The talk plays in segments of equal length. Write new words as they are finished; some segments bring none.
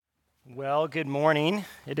Well, good morning.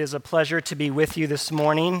 It is a pleasure to be with you this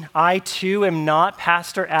morning. I too am not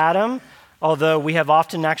Pastor Adam, although we have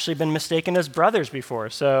often actually been mistaken as brothers before.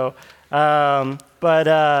 But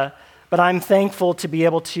I'm thankful to be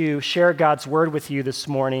able to share God's word with you this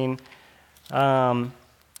morning.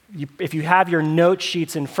 If you have your note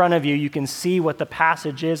sheets in front of you, you can see what the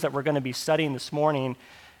passage is that we're going to be studying this morning,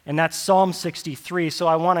 and that's Psalm 63. So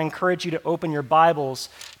I want to encourage you to open your Bibles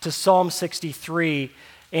to Psalm 63.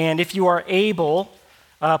 And if you are able,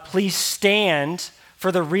 please stand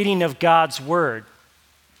for the reading of God's word.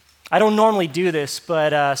 I don't normally do this,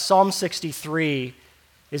 but Psalm 63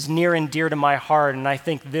 is near and dear to my heart, and I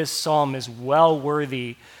think this psalm is well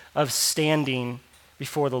worthy of standing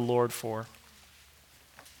before the Lord for.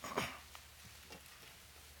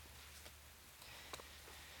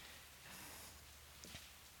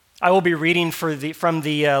 I will be reading from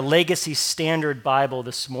the Legacy Standard Bible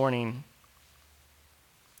this morning.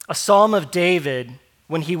 A psalm of David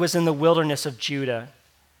when he was in the wilderness of Judah.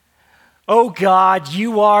 O God,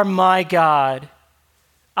 you are my God.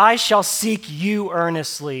 I shall seek you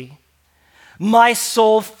earnestly. My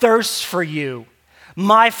soul thirsts for you.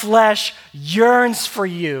 My flesh yearns for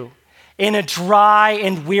you in a dry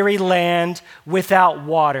and weary land without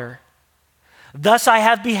water. Thus I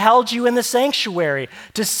have beheld you in the sanctuary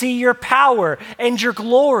to see your power and your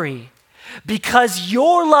glory. Because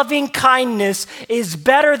your loving kindness is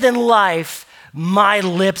better than life, my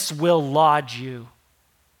lips will laud you.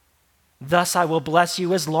 Thus I will bless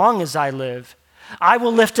you as long as I live. I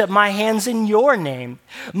will lift up my hands in your name.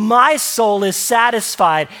 My soul is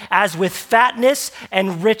satisfied as with fatness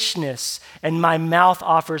and richness, and my mouth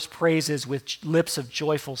offers praises with lips of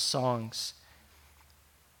joyful songs.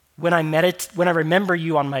 When I remember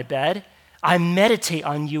you on my bed, I meditate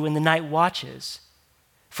on you in the night watches.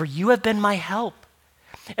 For you have been my help,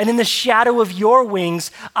 and in the shadow of your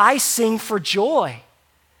wings I sing for joy.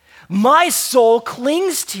 My soul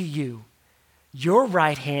clings to you. Your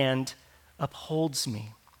right hand upholds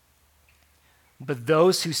me. But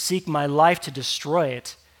those who seek my life to destroy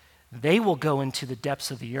it, they will go into the depths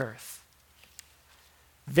of the earth.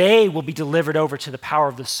 They will be delivered over to the power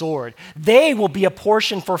of the sword. They will be a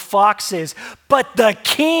portion for foxes, but the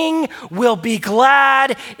king will be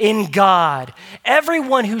glad in God.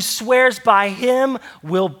 Everyone who swears by him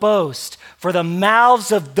will boast, for the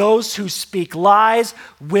mouths of those who speak lies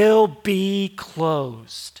will be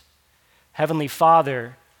closed. Heavenly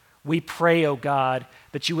Father, we pray, O God,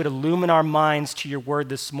 that you would illumine our minds to your word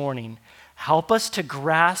this morning. Help us to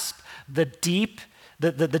grasp the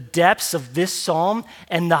depths of this psalm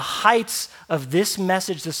and the heights of this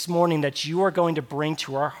message this morning that you are going to bring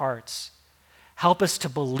to our hearts. Help us to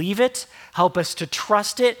believe it. Help us to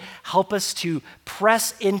trust it. Help us to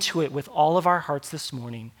press into it with all of our hearts this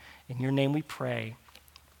morning. In your name we pray.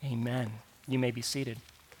 Amen. You may be seated.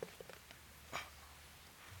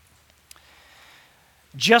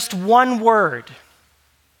 Just one word.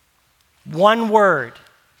 One word.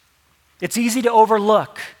 It's easy to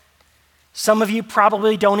overlook. Some of you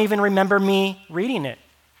probably don't even remember me reading it.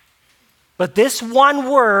 But this one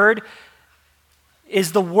word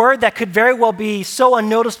is the word that could very well be so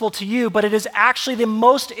unnoticeable to you, but it is actually the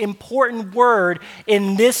most important word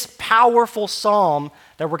in this powerful psalm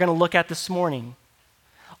that we're going to look at this morning.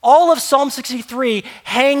 All of Psalm 63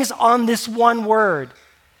 hangs on this one word.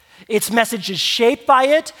 Its message is shaped by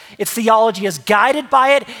it, its theology is guided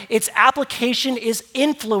by it, its application is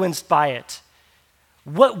influenced by it.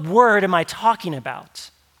 What word am I talking about?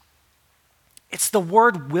 It's the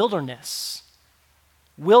word wilderness.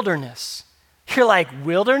 Wilderness. You're like,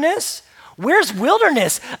 wilderness? Where's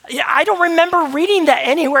wilderness? I don't remember reading that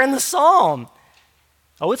anywhere in the psalm.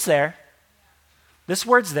 Oh, it's there. This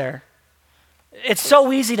word's there. It's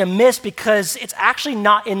so easy to miss because it's actually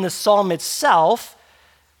not in the psalm itself.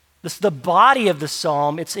 This is the body of the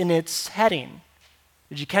psalm. It's in its heading.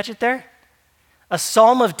 Did you catch it there? A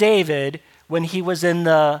psalm of David when he was in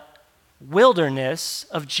the wilderness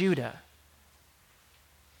of Judah.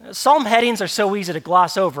 Psalm headings are so easy to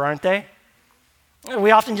gloss over, aren't they?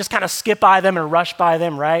 We often just kind of skip by them and rush by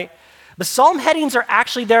them, right? But psalm headings are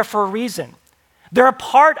actually there for a reason. They're a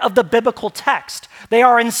part of the biblical text. They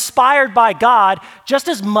are inspired by God just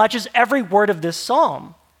as much as every word of this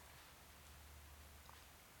psalm.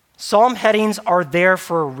 Psalm headings are there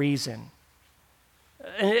for a reason.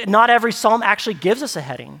 Not every psalm actually gives us a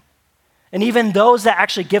heading. And even those that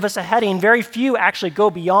actually give us a heading, very few actually go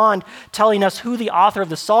beyond telling us who the author of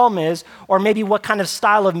the psalm is or maybe what kind of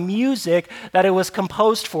style of music that it was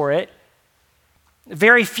composed for it.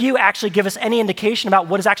 Very few actually give us any indication about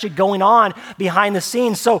what is actually going on behind the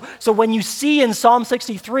scenes. So when you see in Psalm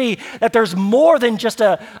 63 that there's more than just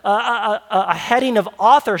a heading of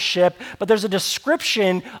authorship, but there's a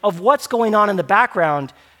description of what's going on in the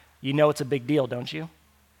background, you know it's a big deal, don't you?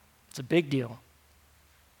 It's a big deal.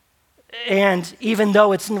 And even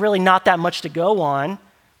though it's really not that much to go on,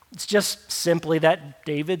 it's just simply that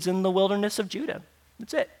David's in the wilderness of Judah.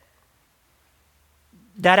 That's it.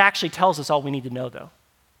 That actually tells us all we need to know, though.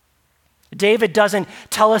 David doesn't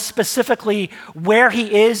tell us specifically where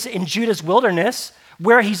he is in Judah's wilderness,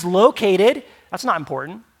 where he's located. That's not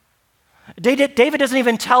important. David doesn't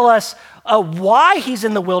even tell us why he's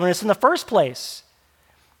in the wilderness in the first place.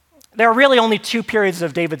 There are really only two periods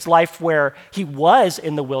of David's life where he was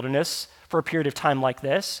in the wilderness for a period of time like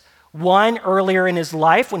this. One earlier in his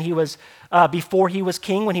life when he was, before he was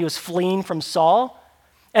king, when he was fleeing from Saul.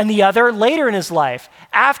 And the other later in his life,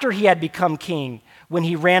 after he had become king, when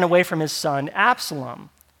he ran away from his son Absalom.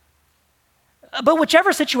 But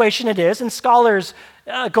whichever situation it is, and scholars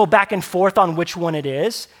go back and forth on which one it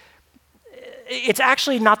is, it's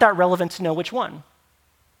actually not that relevant to know which one.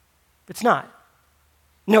 It's not.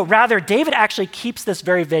 No, rather, David actually keeps this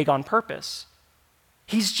very vague on purpose.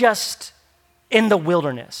 He's just in the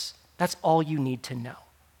wilderness. That's all you need to know.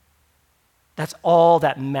 That's all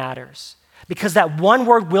that matters. Because that one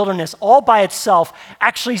word wilderness all by itself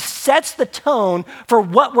actually sets the tone for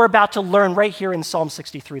what we're about to learn right here in Psalm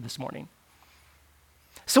 63 this morning.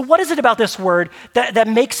 So what is it about this word that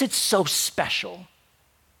makes it so special?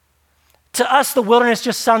 To us, the wilderness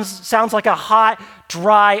just sounds like a hot,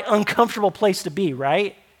 dry, uncomfortable place to be,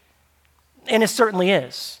 right? And it certainly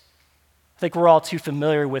is. I think we're all too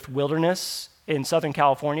familiar with wilderness in Southern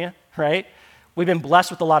California, right? We've been blessed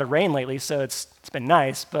with a lot of rain lately, so it's been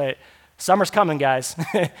nice, but summer's coming, guys.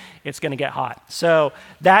 It's going to get hot. So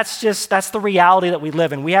that's the reality that we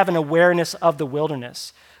live in. We have an awareness of the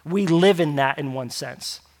wilderness. We live in that in one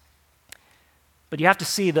sense. But you have to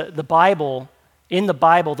see the Bible, in the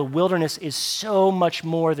Bible, the wilderness is so much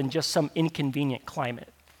more than just some inconvenient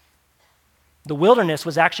climate. The wilderness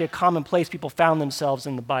was actually a common place people found themselves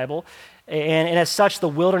in the Bible. And as such, the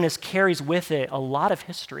wilderness carries with it a lot of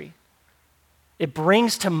history. It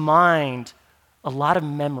brings to mind a lot of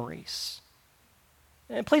memories.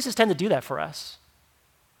 And places tend to do that for us.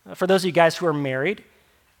 For those of you guys who are married,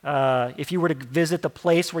 if you were to visit the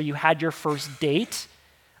place where you had your first date,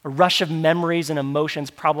 a rush of memories and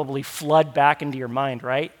emotions probably flood back into your mind,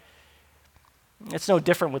 right? It's no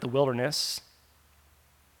different with the wilderness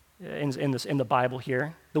in the Bible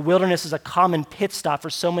here. The wilderness is a common pit stop for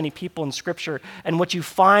so many people in Scripture. And what you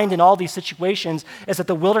find in all these situations is that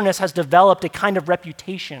the wilderness has developed a kind of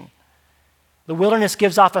reputation. The wilderness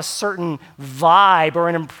gives off a certain vibe or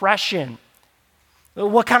an impression.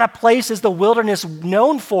 What kind of place is the wilderness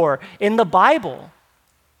known for in the Bible?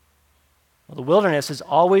 Well, the wilderness is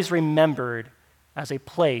always remembered as a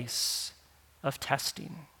place of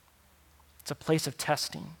testing. It's a place of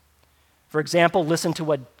testing. For example, listen to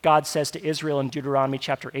what God says to Israel in Deuteronomy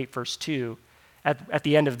chapter 8, verse 2, at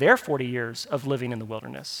the end of their 40 years of living in the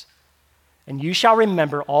wilderness. And you shall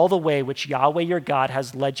remember all the way which Yahweh your God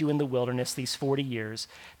has led you in the wilderness these 40 years,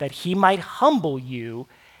 that he might humble you,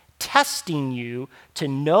 testing you to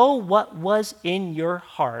know what was in your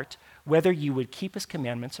heart, whether you would keep his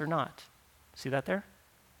commandments or not. See that there?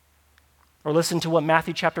 Or listen to what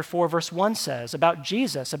Matthew chapter 4, verse 1 says about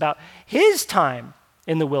Jesus, about his time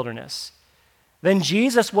in the wilderness. Then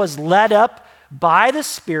Jesus was led up by the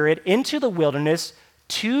Spirit into the wilderness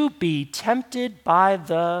to be tempted by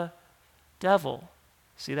the devil.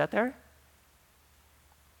 See that there?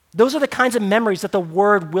 Those are the kinds of memories that the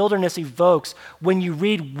word wilderness evokes when you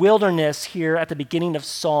read wilderness here at the beginning of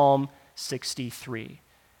Psalm 63.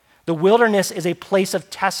 The wilderness is a place of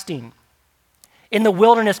testing. In the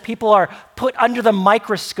wilderness, people are put under the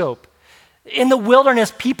microscope. In the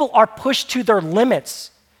wilderness, people are pushed to their limits.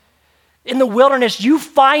 In the wilderness, you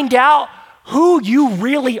find out who you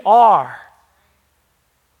really are.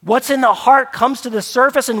 What's in the heart comes to the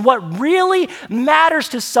surface, and what really matters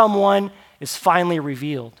to someone is finally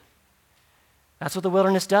revealed. That's what the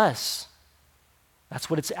wilderness does. That's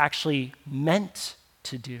what it's actually meant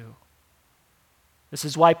to do. This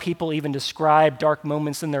is why people even describe dark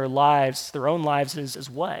moments in their lives, their own lives, as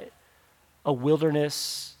what? A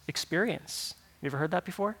wilderness experience. You ever heard that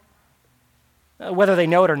before? Whether they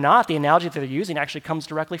know it or not, the analogy that they're using actually comes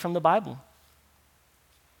directly from the Bible.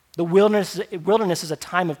 The wilderness is a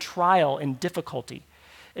time of trial and difficulty.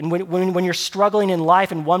 And when you're struggling in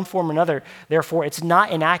life in one form or another, therefore, it's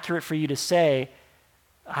not inaccurate for you to say,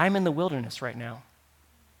 I'm in the wilderness right now.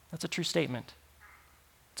 That's a true statement.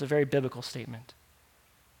 It's a very biblical statement.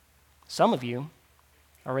 Some of you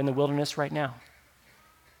are in the wilderness right now.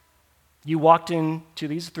 You walked through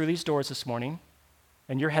these doors this morning,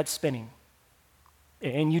 and your head's spinning,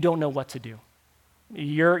 and you don't know what to do.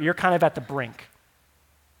 You're kind of at the brink.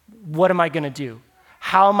 What am I going to do?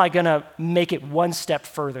 How am I going to make it one step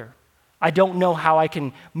further? I don't know how I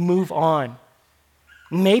can move on.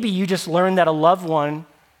 Maybe you just learned that a loved one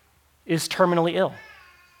is terminally ill.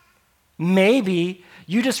 Maybe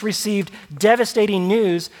you just received devastating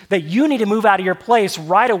news that you need to move out of your place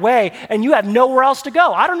right away and you have nowhere else to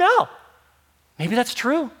go. I don't know. Maybe that's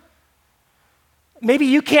true. Maybe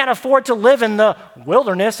you can't afford to live in the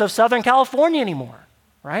wilderness of Southern California anymore,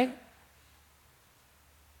 right?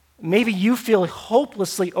 Maybe you feel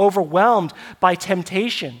hopelessly overwhelmed by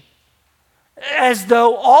temptation, as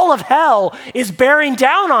though all of hell is bearing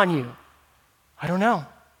down on you. I don't know.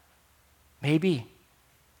 Maybe.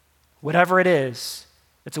 Whatever it is,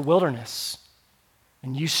 it's a wilderness,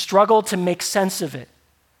 and you struggle to make sense of it.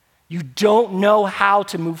 You don't know how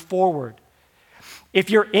to move forward. If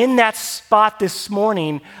you're in that spot this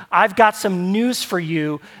morning, I've got some news for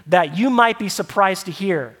you that you might be surprised to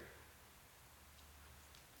hear.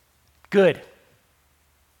 Good.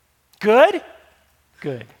 Good?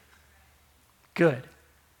 Good. Good.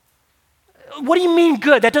 What do you mean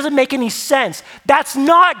good? That doesn't make any sense. That's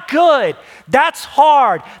not good. That's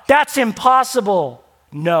hard. That's impossible.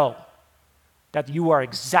 No, that you are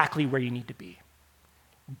exactly where you need to be.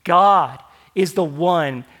 God is the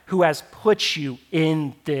one who has put you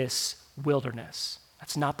in this wilderness.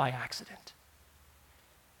 That's not by accident.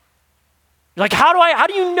 You're like, how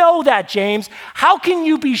do you know that, James? How can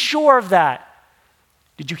you be sure of that?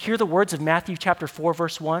 Did you hear the words of Matthew chapter 4,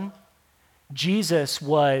 verse 1? Jesus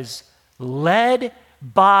was led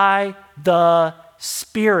by the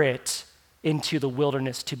Spirit into the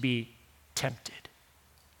wilderness to be tempted.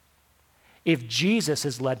 If Jesus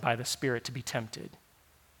is led by the Spirit to be tempted,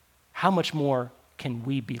 how much more can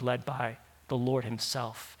we be led by the Lord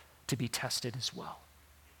himself to be tested as well?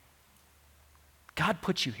 God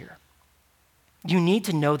put you here. You need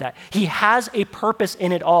to know that. He has a purpose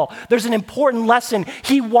in it all. There's an important lesson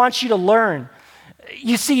he wants you to learn.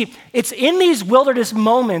 You see, it's in these wilderness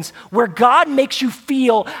moments where God makes you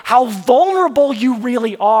feel how vulnerable you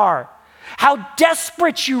really are, how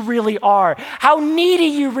desperate you really are, how needy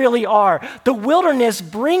you really are. The wilderness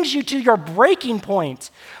brings you to your breaking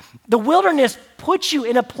point. The wilderness puts you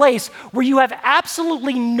in a place where you have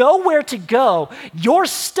absolutely nowhere to go. You're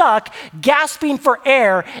stuck, gasping for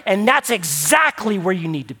air, and that's exactly where you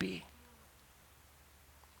need to be.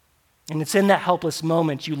 And it's in that helpless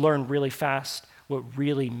moment you learn really fast what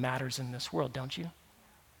really matters in this world, don't you?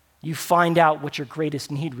 You find out what your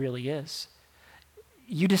greatest need really is.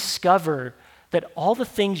 You discover that all the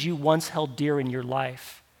things you once held dear in your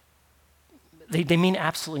life, they mean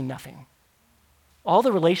absolutely nothing. All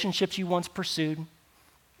the relationships you once pursued,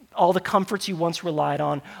 all the comforts you once relied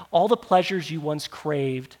on, all the pleasures you once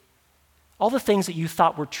craved, all the things that you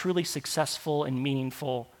thought were truly successful and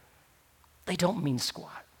meaningful, they don't mean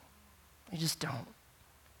squat. They just don't.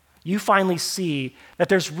 You finally see that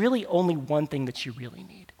there's really only one thing that you really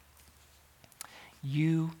need.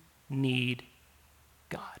 You need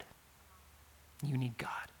God. You need God.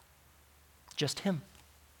 Just him.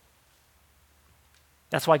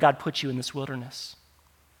 That's why God put you in this wilderness.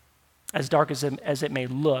 As dark as it may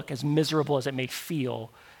look, as miserable as it may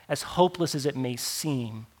feel, as hopeless as it may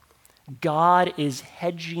seem, God is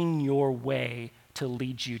hedging your way to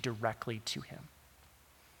lead you directly to him.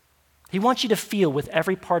 He wants you to feel with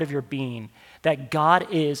every part of your being that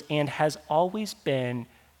God is and has always been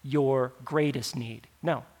your greatest need.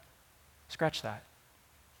 No, scratch that.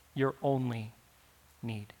 Your only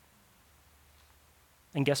need.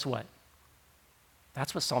 And guess what?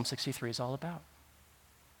 That's what Psalm 63 is all about.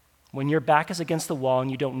 When your back is against the wall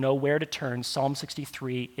and you don't know where to turn, Psalm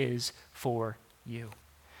 63 is for you.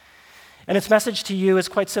 And its message to you is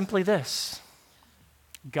quite simply this: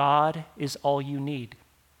 God is all you need.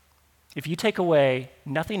 If you take away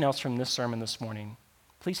nothing else from this sermon this morning,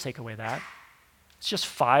 please take away that. It's just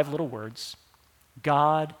 5 little words.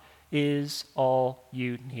 God is all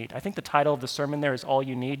you need. I think the title of the sermon there is All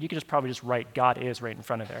You Need. You could probably just write God is right in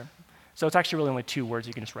front of there. So it's actually really only 2 words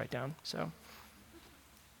you can just write down. So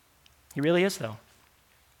he really is, though.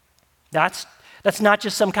 That's not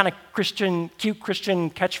just some kind of cute Christian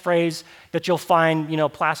catchphrase that you'll find,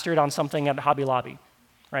 plastered on something at Hobby Lobby,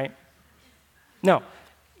 right? No,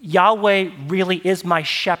 Yahweh really is my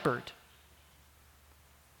shepherd.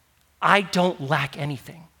 I don't lack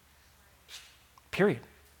anything. Period.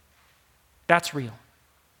 That's real.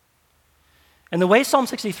 And the way Psalm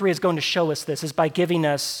 63 is going to show us this is by giving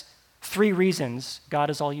us 3 reasons God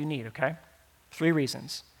is all you need, okay? 3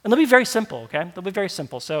 reasons. And they'll be very simple, okay? They'll be very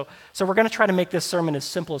simple. So we're going to try to make this sermon as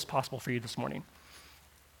simple as possible for you this morning.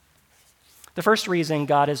 The first reason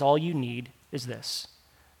God is all you need is this: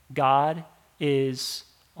 God is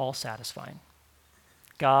all satisfying.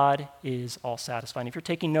 God is all satisfying. If you're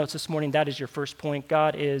taking notes this morning, that is your first point.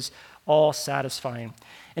 God is all satisfying.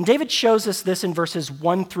 And David shows us this in verses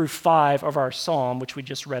 1 through 5 of our psalm, which we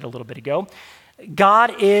just read a little bit ago.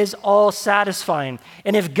 God is all satisfying.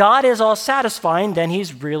 And if God is all satisfying, then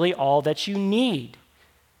he's really all that you need.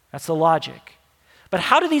 That's the logic. But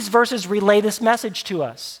how do these verses relay this message to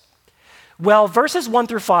us? Well, verses 1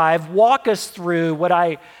 through 5 walk us through what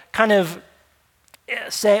I kind of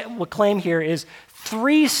would claim here is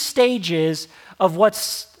 3 stages of what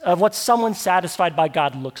someone satisfied by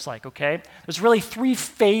God looks like, okay? There's really 3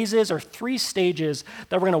 phases or 3 stages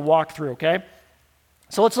that we're going to walk through, okay?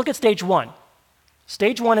 So let's look at stage 1.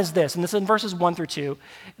 Stage 1 is this, and this is in verses 1 through 2,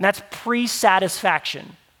 and that's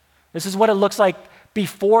pre-satisfaction. This is what it looks like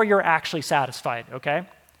before you're actually satisfied, okay?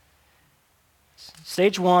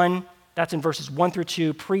 Stage 1, that's in verses 1 through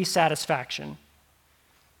 2, pre-satisfaction.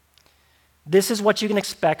 This is what you can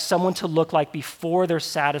expect someone to look like before they're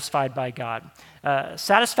satisfied by God.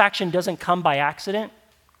 Satisfaction doesn't come by accident.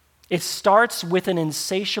 It starts with an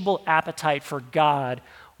insatiable appetite for God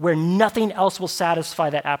where nothing else will satisfy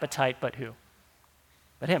that appetite but who?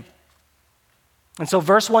 But him. And so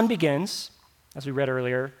verse 1 begins, as we read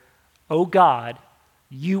earlier, "O God,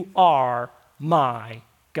 you are my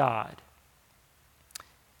God."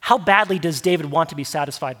 How badly does David want to be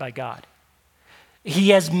satisfied by God? He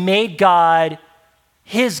has made God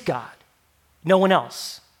his God, no one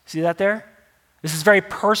else. See that there? This is very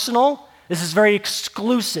personal. This is very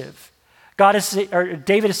exclusive.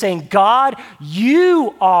 David is saying, God,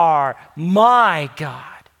 you are my God.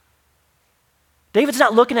 David's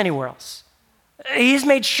not looking anywhere else. He's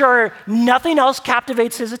made sure nothing else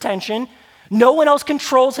captivates his attention. No one else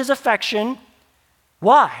controls his affection.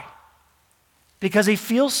 Why? Because he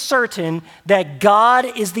feels certain that God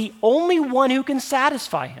is the only one who can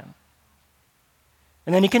satisfy him.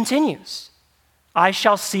 And then he continues, "I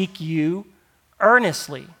shall seek you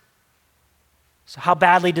earnestly." So how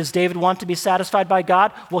badly does David want to be satisfied by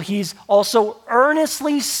God? Well, he's also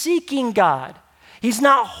earnestly seeking God. He's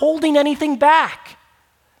not holding anything back.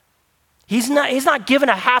 He's not giving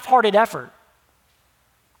a half-hearted effort.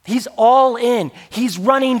 He's all in. He's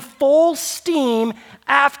running full steam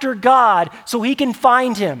after God so he can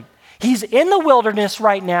find him. He's in the wilderness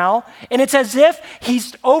right now, and it's as if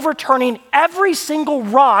he's overturning every single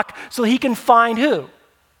rock so he can find who?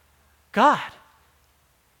 God.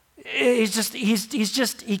 He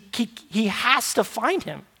has to find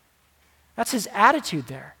him. That's his attitude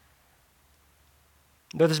there.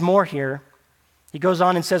 Though there's more here. He goes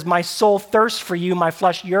on and says, "My soul thirsts for you, my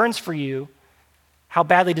flesh yearns for you." How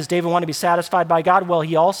badly does David want to be satisfied by God? Well,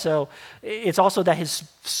 it's also that his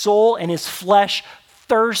soul and his flesh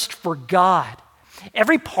thirst for God.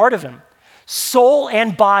 Every part of him, soul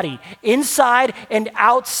and body, inside and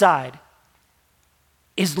outside,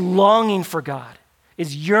 is longing for God,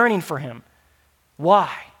 is yearning for him. Why?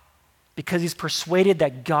 Because he's persuaded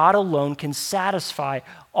that God alone can satisfy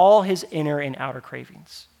all his inner and outer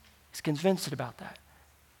cravings. He's convinced about that.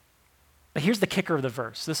 But here's the kicker of the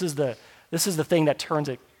verse. This is the thing that turns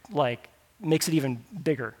it, makes it even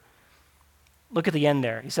bigger. Look at the end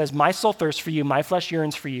there. He says, "My soul thirsts for you, my flesh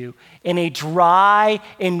yearns for you, in a dry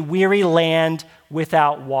and weary land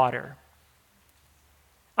without water."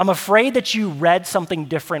 I'm afraid that you read something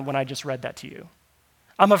different when I just read that to you.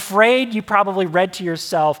 I'm afraid you probably read to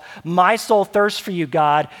yourself, "My soul thirsts for you,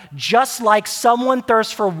 God, just like someone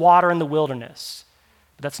thirsts for water in the wilderness."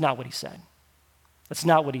 But that's not what he said. That's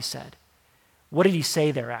not what he said. What did he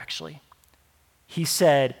say there, actually? He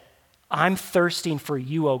said, "I'm thirsting for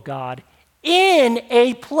you, O God, in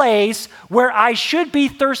a place where I should be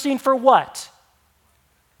thirsting for what?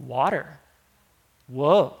 Water."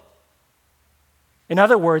 Whoa. In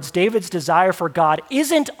other words, David's desire for God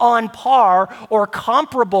isn't on par or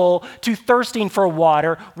comparable to thirsting for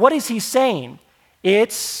water. What is he saying?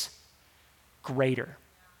 It's greater.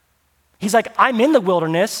 He's like, I'm in the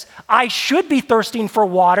wilderness. I should be thirsting for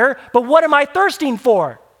water, but what am I thirsting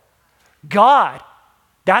for? God.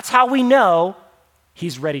 That's how we know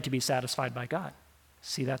he's ready to be satisfied by God.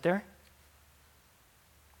 See that there?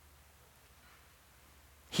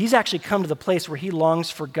 He's actually come to the place where he longs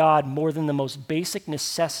for God more than the most basic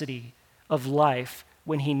necessity of life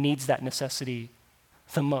when he needs that necessity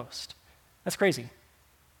the most. That's crazy.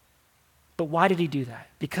 But why did he do that?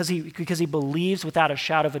 Because he believes without a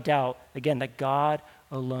shadow of a doubt, again, that God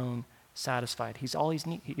alone satisfied. He's all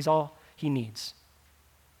he needs.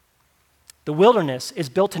 The wilderness is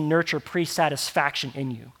built to nurture pre-satisfaction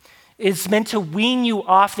in you. It's meant to wean you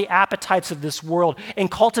off the appetites of this world and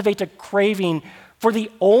cultivate a craving for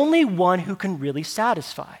the only one who can really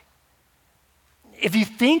satisfy. If you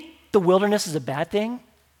think the wilderness is a bad thing,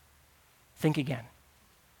 think again.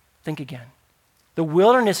 Think again. The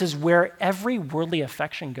wilderness is where every worldly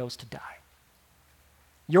affection goes to die.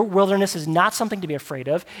 Your wilderness is not something to be afraid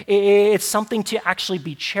of. It's something to actually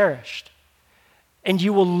be cherished. And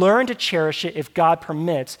you will learn to cherish it if God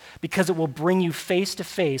permits, because it will bring you face to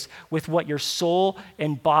face with what your soul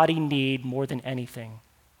and body need more than anything,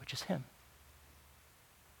 which is Him.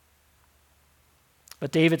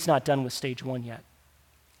 But David's not done with stage 1 yet.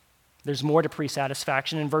 There's more to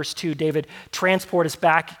pre-satisfaction. In verse 2, David transports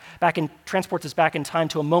us back in time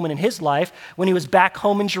to a moment in his life when he was back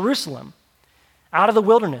home in Jerusalem, out of the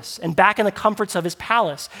wilderness and back in the comforts of his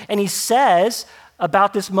palace. And he says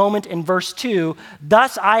about this moment in verse 2,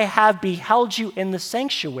 "Thus I have beheld you in the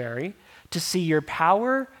sanctuary to see your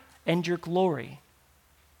power and your glory."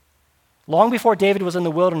 Long before David was in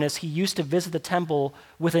the wilderness, he used to visit the temple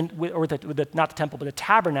not the temple, but the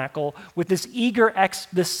tabernacle with the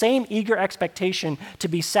same eager expectation to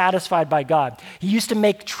be satisfied by God. He used to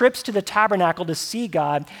make trips to the tabernacle to see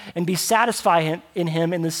God and be satisfied in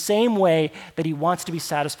Him in the same way that he wants to be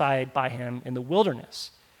satisfied by Him in the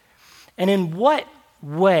wilderness. And in what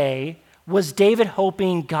way was David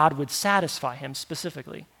hoping God would satisfy him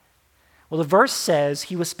specifically? Well, the verse says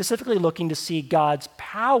he was specifically looking to see God's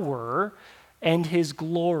power and His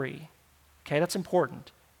glory. Okay, that's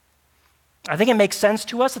important. I think it makes sense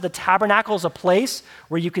to us that the tabernacle is a place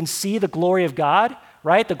where you can see the glory of God,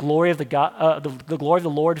 right? The glory of the glory of the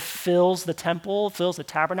Lord fills the temple, fills the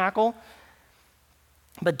tabernacle.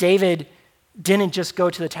 But David didn't just go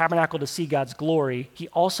to the tabernacle to see God's glory. He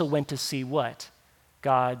also went to see what?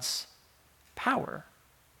 God's power.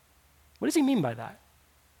 What does he mean by that?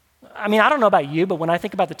 I mean, I don't know about you, but when I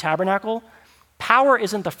think about the tabernacle, power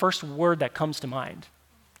isn't the first word that comes to mind,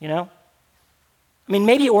 you know? I mean,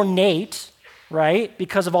 maybe ornate, right,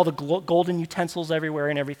 because of all the golden utensils everywhere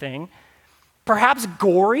and everything. Perhaps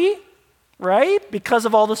gory, right, because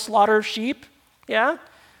of all the slaughter of sheep, yeah?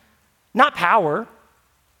 Not power.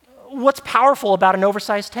 What's powerful about an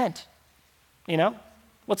oversized tent, you know?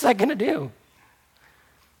 What's that going to do?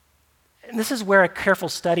 And this is where a careful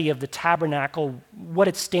study of the tabernacle, what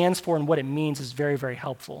it stands for and what it means, is very, very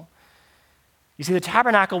helpful. You see, the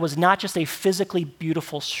tabernacle was not just a physically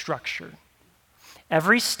beautiful structure.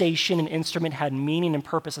 Every station and instrument had meaning and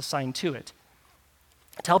purpose assigned to it.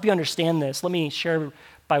 To help you understand this, let me share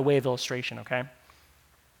by way of illustration, okay?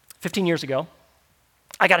 15 years ago,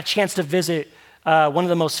 I got a chance to visit one of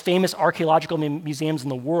the most famous archaeological museums in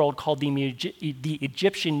the world called the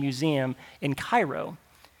Egyptian Museum in Cairo.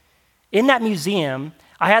 In that museum,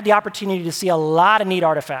 I had the opportunity to see a lot of neat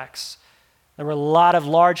artifacts. There were a lot of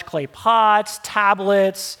large clay pots,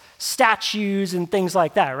 tablets, statues, and things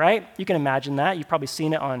like that, right? You can imagine that. You've probably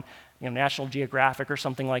seen it on National Geographic or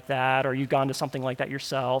something like that, or you've gone to something like that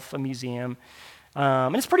yourself, a museum.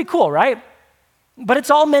 And it's pretty cool, right? But it's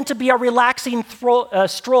all meant to be a relaxing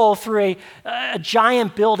stroll through a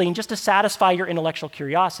giant building just to satisfy your intellectual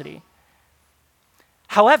curiosity.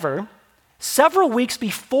 However, several weeks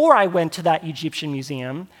before I went to that Egyptian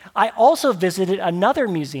museum, I also visited another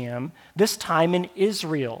museum, this time in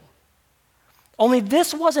Israel. Only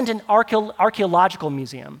this wasn't an archaeological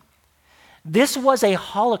museum. This was a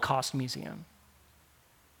Holocaust museum.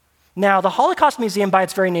 Now, the Holocaust Museum, by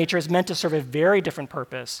its very nature, is meant to serve a very different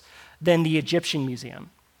purpose than the Egyptian Museum.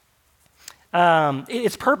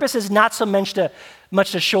 Its purpose is not so much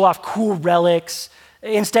to show off cool relics.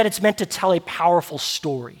 Instead, it's meant to tell a powerful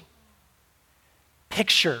story.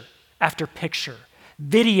 Picture after picture,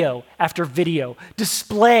 video after video,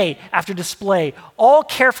 display after display, all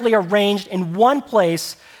carefully arranged in one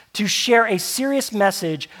place to share a serious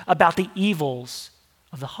message about the evils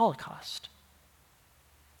of the Holocaust.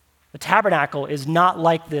 The tabernacle is not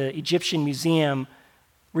like the Egyptian museum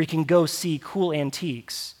where you can go see cool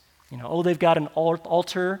antiques. They've got an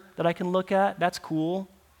altar that I can look at. That's cool.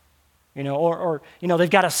 Or they've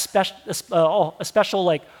got a special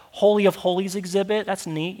like Holy of Holies exhibit. That's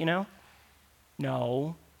neat,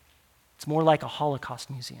 No, it's more like a Holocaust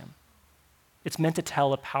museum. It's meant to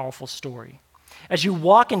tell a powerful story. As you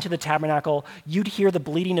walk into the tabernacle, you'd hear the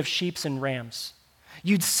bleating of sheep and rams.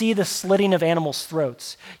 You'd see the slitting of animals'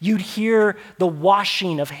 throats. You'd hear the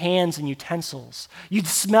washing of hands and utensils. You'd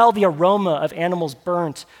smell the aroma of animals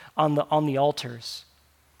burnt on the altars.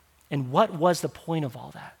 And what was the point of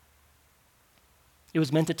all that? It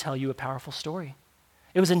was meant to tell you a powerful story.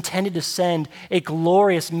 It was intended to send a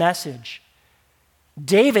glorious message.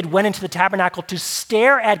 David went into the tabernacle to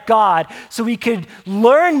stare at God so he could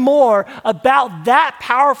learn more about that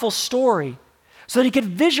powerful story, so that he could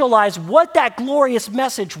visualize what that glorious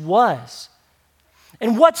message was.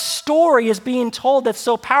 And what story is being told that's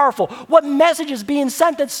so powerful? What message is being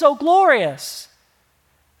sent that's so glorious?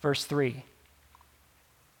 Verse 3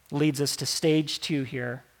 leads us to stage 2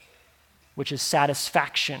 here, which is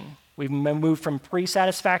satisfaction. We've moved from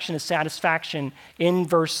pre-satisfaction to satisfaction. In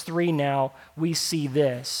verse 3 now, we see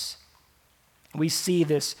this. We see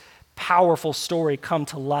this powerful story come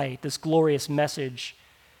to light, this glorious message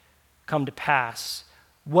come to pass.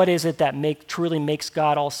 What is it that truly makes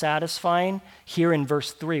God all satisfying? Here in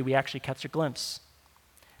verse 3, we actually catch a glimpse.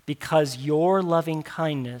 Because your loving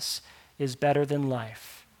kindness is better than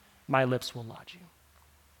life, my lips will laud you.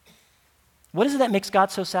 What is it that makes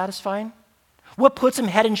God so satisfying? What puts him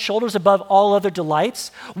head and shoulders above all other delights?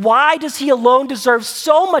 Why does he alone deserve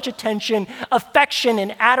so much attention, affection,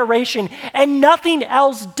 and adoration, and nothing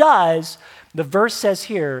else does? The verse says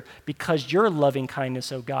here, because your loving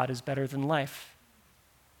kindness, O God, is better than life.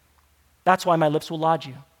 That's why my lips will laud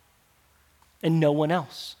you, and no one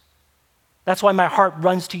else. That's why my heart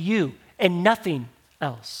runs to you, and nothing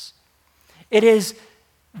else. It is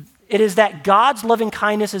that God's loving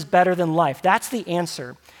kindness is better than life. That's the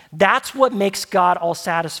answer. That's what makes God all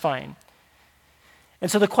satisfying.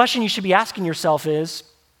 And so the question you should be asking yourself is,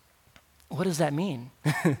 what does that mean?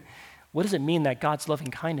 What does it mean that God's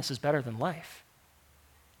loving kindness is better than life?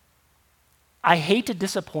 I hate to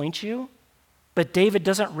disappoint you, but David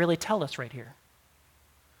doesn't really tell us right here.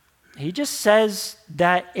 He just says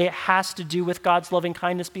that it has to do with God's loving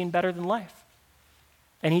kindness being better than life.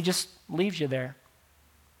 And he just leaves you there.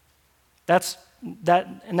 That's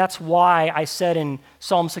why I said in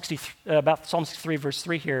Psalm 63, about Psalm 63, verse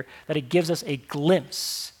 3 here, that it gives us a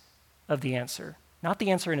glimpse of the answer, not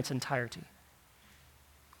the answer in its entirety.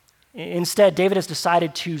 Instead, David has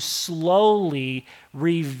decided to slowly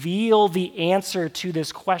reveal the answer to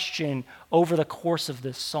this question over the course of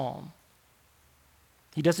this psalm.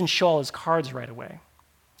 He doesn't show all his cards right away.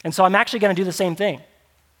 And so I'm actually going to do the same thing.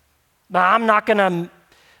 But I'm not going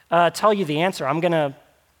to tell you the answer. I'm going to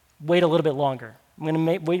wait a little bit longer. I'm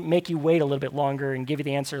going to make you wait a little bit longer and give you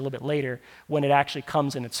the answer a little bit later when it actually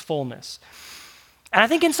comes in its fullness. And I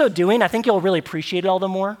think in so doing, I think you'll really appreciate it all the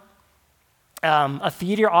more. A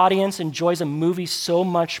theater audience enjoys a movie so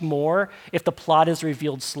much more if the plot is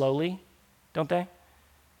revealed slowly, don't they?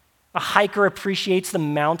 A hiker appreciates the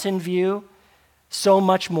mountain view so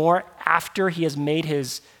much more after he has made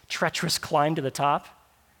his treacherous climb to the top.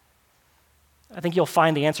 I think you'll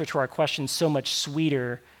find the answer to our question so much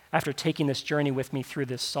sweeter after taking this journey with me through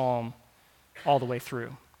this psalm all the way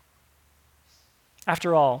through.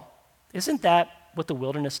 After all, isn't that what the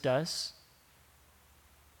wilderness does?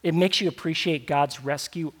 It makes you appreciate God's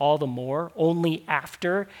rescue all the more, only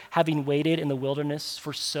after having waited in the wilderness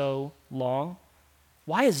for so long.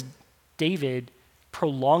 Why is David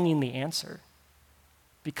prolonging the answer?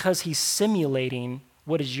 Because he's simulating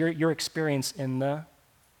what is your experience in the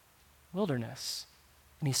wilderness.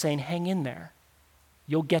 And he's saying, hang in there.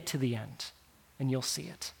 You'll get to the end, and you'll see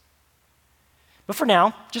it. But for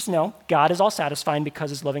now, just know, God is all satisfying because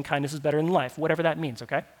his loving kindness is better than life, whatever that means,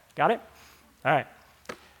 okay? Got it? All right.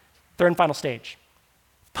 Third and final stage,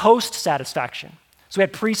 post-satisfaction. So we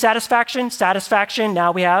had pre-satisfaction, satisfaction,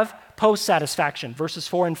 now we have post-satisfaction, verses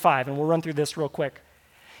 4 and 5, and we'll run through this real quick.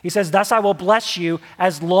 He says, thus I will bless you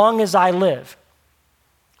as long as I live.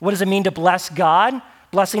 What does it mean to bless God?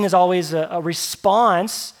 Blessing is always a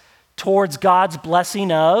response towards God's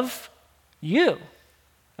blessing of you.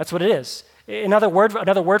 That's what it is. Another word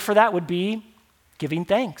for that would be giving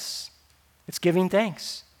thanks. It's giving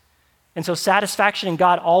thanks. And so satisfaction in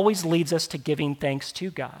God always leads us to giving thanks to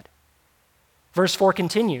God. Verse 4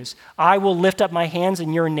 continues, I will lift up my hands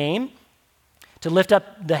in your name. To lift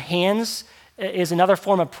up the hands is another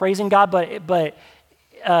form of praising God, but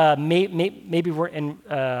maybe we're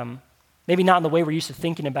in... Maybe not in the way we're used to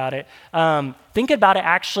thinking about it. Think about it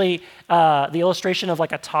actually, the illustration of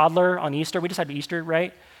like a toddler on Easter. We just had Easter,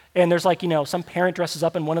 right? And there's like, some parent dresses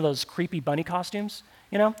up in one of those creepy bunny costumes,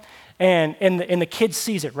 and the kid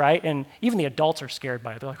sees it, right? And even the adults are scared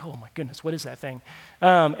by it. They're like, oh my goodness, what is that thing?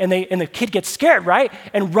 And the kid gets scared, right?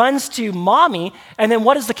 And runs to mommy, and then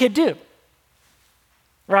what does the kid do?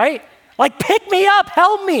 Right? Like, pick me up,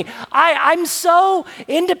 help me. I'm so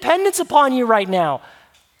independent upon you right now.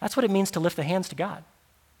 That's what it means to lift the hands to God.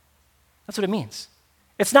 That's what it means.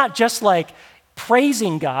 It's not just like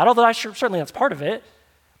praising God, although certainly that's part of it,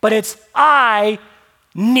 but it's, I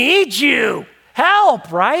need you.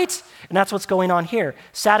 Help, right? And that's what's going on here.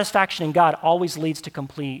 Satisfaction in God always leads to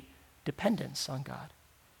complete dependence on God.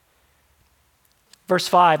 Verse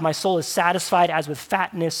 5, my soul is satisfied as with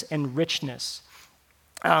fatness and richness.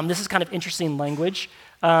 This is kind of interesting language.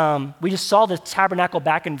 We just saw the tabernacle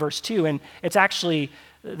back in verse 2, and it's actually,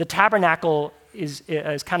 the tabernacle is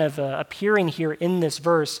kind of appearing here in this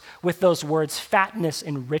verse with those words fatness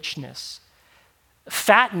and richness.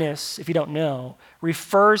 Fatness, if you don't know,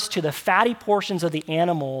 refers to the fatty portions of the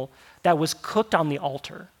animal that was cooked on the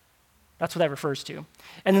altar. That's what that refers to.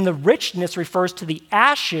 And then the richness refers to the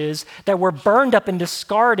ashes that were burned up and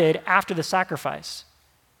discarded after the sacrifice.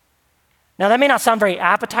 Now, that may not sound very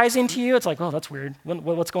appetizing to you. It's like, oh, that's weird.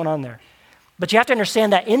 What's going on there? But you have to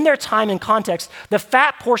understand that in their time and context, the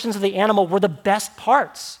fat portions of the animal were the best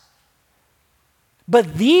parts.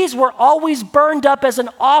 But these were always burned up as an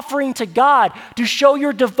offering to God to show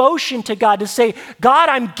your devotion to God, to say, God,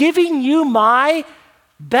 I'm giving you my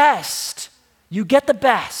best. You get the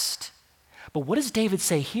best. But what does David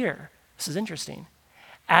say here? This is interesting.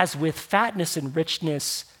 As with fatness and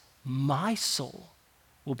richness, my soul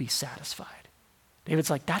will be satisfied.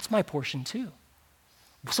 David's like, that's my portion too.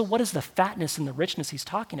 So what is the fatness and the richness he's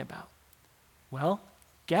talking about? Well,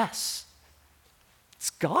 guess.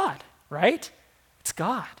 It's God, right? It's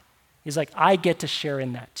God. He's like, I get to share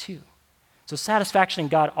in that too. So satisfaction in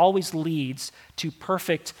God always leads to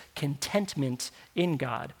perfect contentment in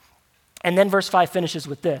God. And then verse 5 finishes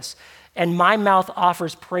with this. And my mouth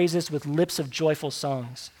offers praises with lips of joyful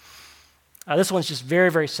songs. This one's just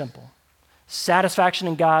very, very simple. Satisfaction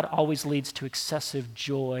in God always leads to excessive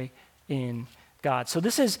joy in God. So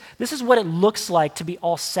this is what it looks like to be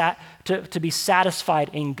to be satisfied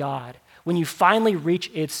in God when you finally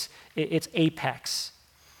reach its apex.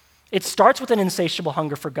 It starts with an insatiable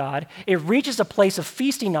hunger for God. It reaches a place of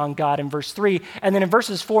feasting on God in verse 3. And then in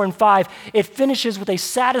verses 4 and 5, it finishes with a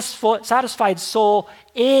satisfied soul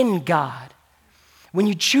in God. When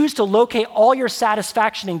you choose to locate all your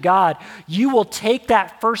satisfaction in God, you will take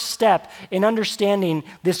that first step in understanding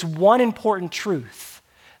this one important truth,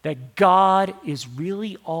 that God is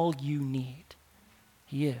really all you need.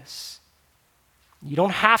 He is. You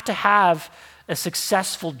don't have to have a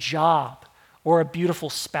successful job or a beautiful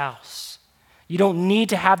spouse. You don't need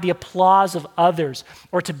to have the applause of others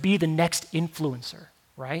or to be the next influencer,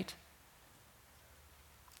 right?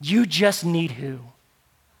 You just need who?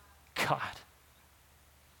 God.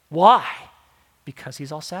 Why? Because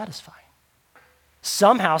he's all satisfying.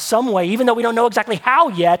 Somehow, some way, even though we don't know exactly how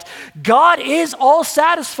yet, God is all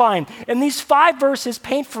satisfying. And these 5 verses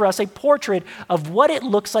paint for us a portrait of what it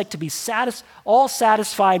looks like to be all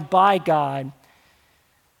satisfied by God.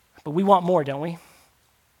 But we want more, don't we?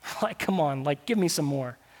 Like, come on, like, give me some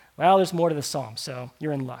more. Well, there's more to the psalm, so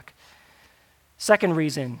you're in luck. Second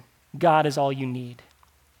reason, God is all you need.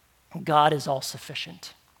 God is all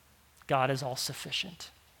sufficient. God is all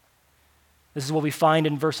sufficient. This is what we find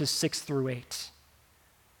in verses 6 through 8.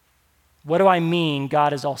 What do I mean,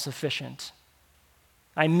 God is all sufficient?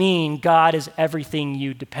 I mean, God is everything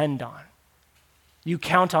you depend on. You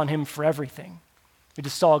count on him for everything. We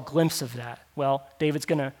just saw a glimpse of that. Well, David's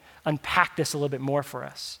going to unpack this a little bit more for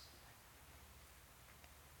us.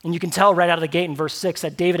 And you can tell right out of the gate in verse 6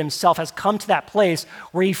 that David himself has come to that place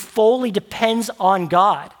where he fully depends on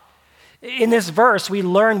God. In this verse, we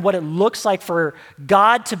learn what it looks like for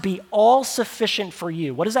God to be all sufficient for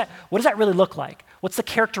you. What does that really look like? What's the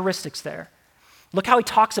characteristics there? Look how he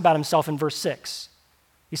talks about himself in verse 6.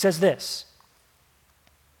 He says this.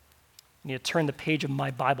 I need to turn the page of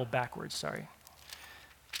my Bible backwards, sorry.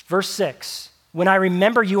 Verse 6. When I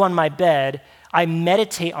remember you on my bed, I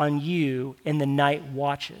meditate on you in the night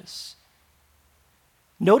watches.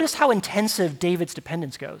 Notice how intensive David's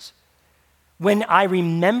dependence goes. When I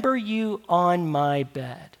remember you on my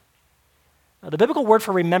bed. Now, the biblical word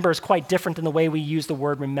for remember is quite different than the way we use the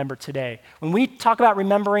word remember today. When we talk about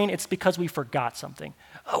remembering, it's because we forgot something.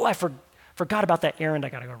 Oh, I forgot about that errand I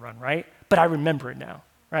got to go run, right? But I remember it now,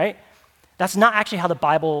 right? That's not actually how the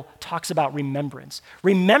Bible talks about remembrance.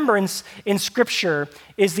 Remembrance in Scripture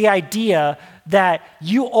is the idea that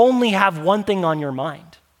you only have one thing on your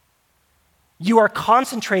mind. You are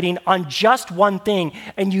concentrating on just one thing,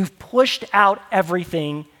 and you've pushed out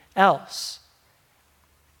everything else.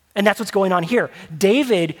 And that's what's going on here.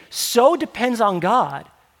 David so depends on God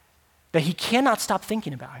that he cannot stop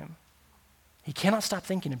thinking about him. He cannot stop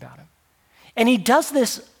thinking about him. And he does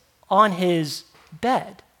this on his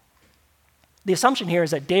bed. The assumption here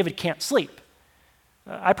is that David can't sleep.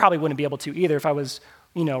 I probably wouldn't be able to either if I was,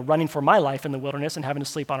 running for my life in the wilderness and having to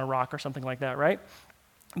sleep on a rock or something like that, right?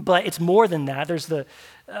 But it's more than that.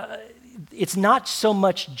 It's not so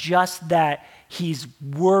much just that he's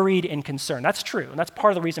worried and concerned. That's true, and that's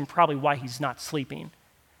part of the reason probably why he's not sleeping.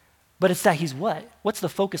 But it's that he's what? What's the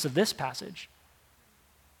focus of this passage?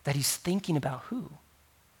 That he's thinking about who?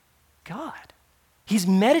 God. He's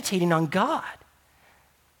meditating on God,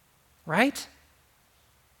 right?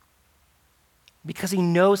 Because he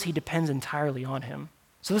knows he depends entirely on him.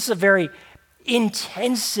 So this is a very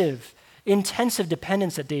intensive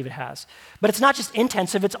dependence that David has. But it's not just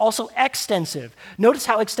intensive, it's also extensive. Notice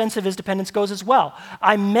how extensive his dependence goes as well.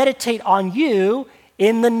 I meditate on you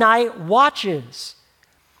in the night watches.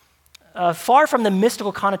 Far from the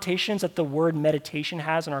mystical connotations that the word meditation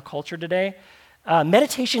has in our culture today,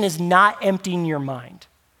 meditation is not emptying your mind.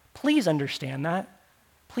 Please understand that.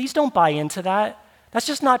 Please don't buy into that. That's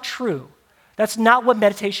just not true. That's not what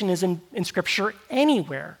meditation is in Scripture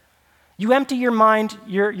anywhere. You empty your mind,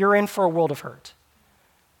 you're in for a world of hurt.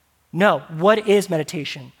 No, what is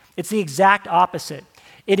meditation? It's the exact opposite.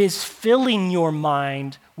 It is filling your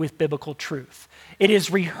mind with biblical truth. It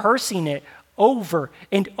is rehearsing it over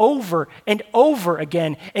and over and over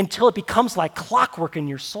again until it becomes like clockwork in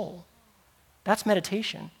your soul. That's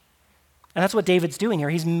meditation. And that's what David's doing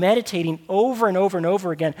here. He's meditating over and over and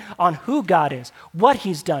over again on who God is, what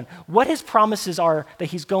he's done, what his promises are that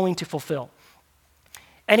he's going to fulfill.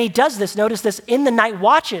 And he does this, notice this, in the night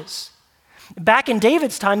watches. Back in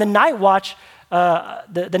David's time, the night watch,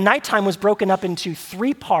 the nighttime was broken up into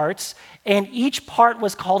 3 parts, and each part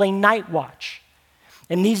was called a night watch.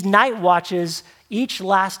 And these night watches each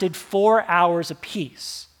lasted 4 hours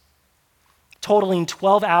apiece, totaling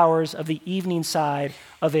 12 hours of the evening side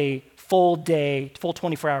of a full day, full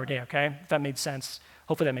 24-hour day, okay? If that made sense.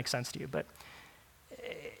 Hopefully that makes sense to you.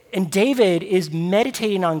 And David is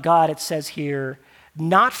meditating on God, it says here,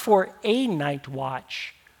 not for a night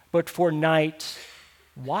watch, but for night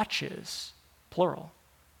watches, plural.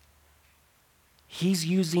 He's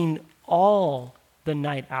using all the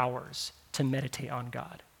night hours to meditate on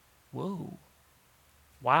God. Whoa.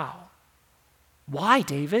 Wow. Why,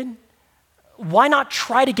 David? Why not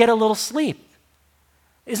try to get a little sleep?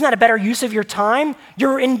 Isn't that a better use of your time?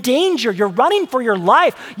 You're in danger. You're running for your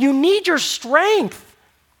life. You need your strength.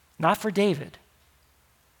 Not for David.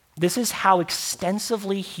 This is how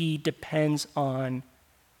extensively he depends on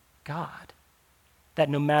God. That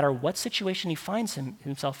no matter what situation he finds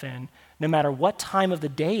himself in, no matter what time of the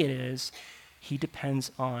day it is, he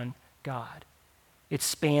depends on God. It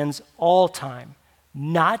spans all time,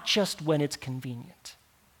 not just when it's convenient.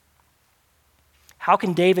 How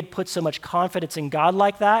can David put so much confidence in God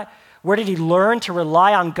like that? Where did he learn to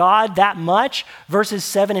rely on God that much? Verses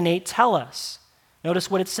 7 and 8 tell us.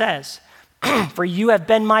 Notice what it says. For you have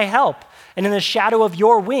been my help, and in the shadow of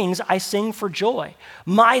your wings I sing for joy.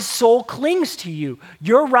 My soul clings to you.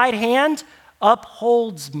 Your right hand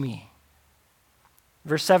upholds me.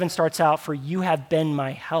 Verse 7 starts out, for you have been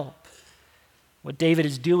my help. What David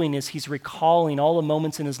is doing is he's recalling all the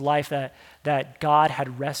moments in his life that God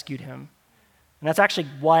had rescued him. And that's actually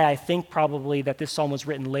why I think probably that this psalm was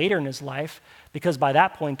written later in his life, because by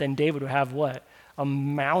that point then David would have what? A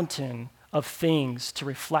mountain of things to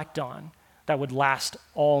reflect on that would last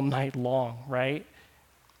all night long, right?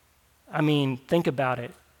 I mean, think about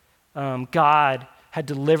it. God had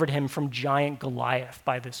delivered him from giant Goliath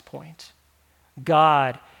by this point.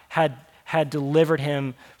 God had delivered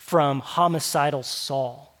him from homicidal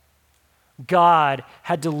Saul. God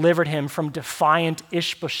had delivered him from defiant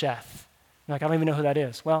Ishbosheth. You're like, I don't even know who that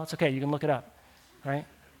is. Well, it's okay. You can look it up, right?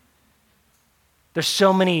 There's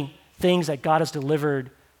so many things that God has delivered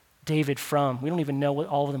David from. We don't even know what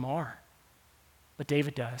all of them are. But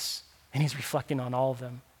David does, and he's reflecting on all of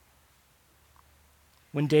them.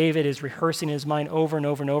 When David is rehearsing in his mind over and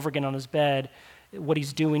over and over again on his bed, what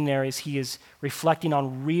he's doing there is he is reflecting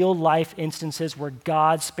on real life instances where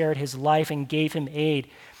God spared his life and gave him aid.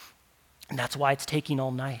 And that's why it's taking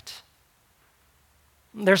all night.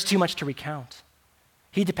 There's too much to recount.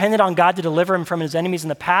 He depended on God to deliver him from his enemies in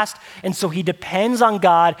the past, and so he depends on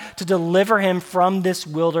God to deliver him from this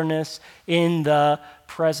wilderness in the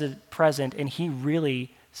present. And he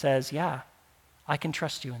really says, yeah, I can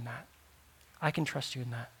trust you in that. I can trust you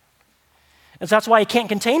in that. And so that's why he can't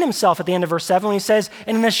contain himself at the end of verse 7 when he says,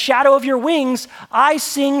 and in the shadow of your wings, I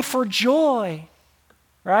sing for joy.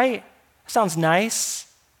 Right? Sounds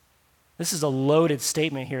nice. This is a loaded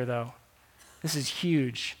statement here, though. This is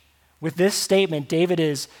huge. With this statement, David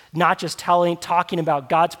is not just talking about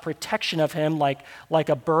God's protection of him like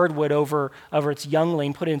a bird would over its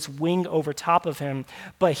youngling, putting its wing over top of him,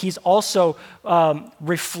 but he's also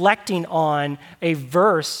reflecting on a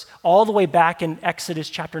verse all the way back in Exodus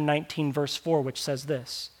chapter 19, verse 4, which says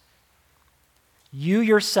this, you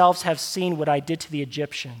yourselves have seen what I did to the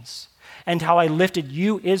Egyptians, and how I lifted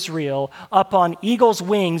you, Israel, up on eagle's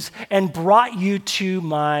wings and brought you to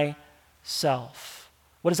myself.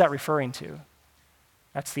 What is that referring to?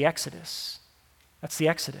 That's the Exodus. That's the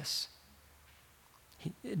Exodus.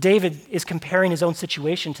 David is comparing his own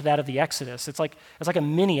situation to that of the Exodus. It's like a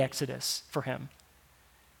mini Exodus for him.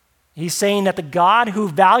 He's saying that the God who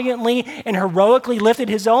valiantly and heroically lifted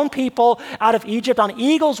his own people out of Egypt on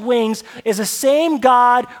eagle's wings is the same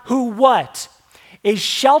God who what? Is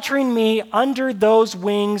sheltering me under those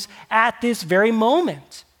wings at this very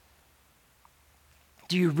moment.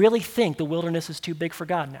 Do you really think the wilderness is too big for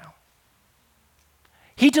God now?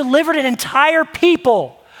 He delivered an entire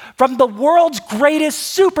people from the world's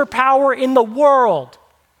greatest superpower in the world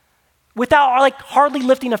without hardly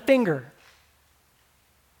lifting a finger.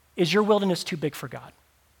 Is your wilderness too big for God?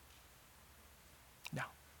 No.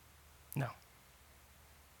 No.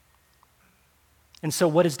 And so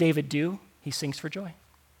what does David do? He sings for joy.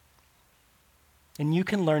 And you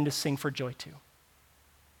can learn to sing for joy too.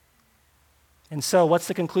 And so what's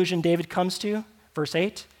the conclusion David comes to? Verse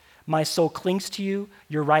 8, my soul clings to you,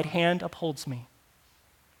 your right hand upholds me.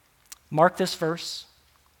 Mark this verse,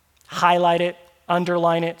 highlight it,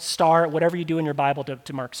 underline it, star it, whatever you do in your Bible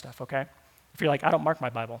to mark stuff, okay? If you're like, I don't mark my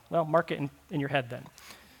Bible, well, mark it in your head then.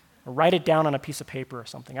 Or write it down on a piece of paper or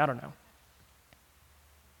something, I don't know.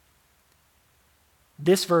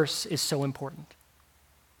 This verse is so important.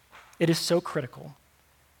 It is so critical.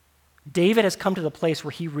 David has come to the place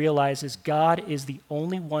where he realizes God is the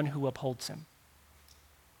only one who upholds him.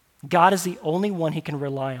 God is the only one he can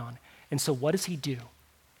rely on. And so what does he do?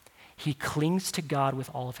 He clings to God with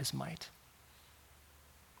all of his might.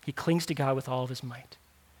 He clings to God with all of his might.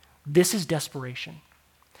 This is desperation.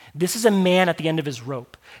 This is a man at the end of his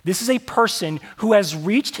rope. This is a person who has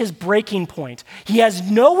reached his breaking point. He has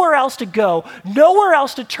nowhere else to go, nowhere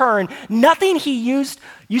else to turn. Nothing he used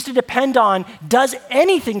to depend on does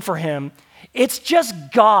anything for him. It's just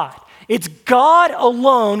God. It's God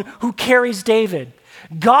alone who carries David.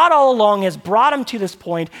 God all along has brought him to this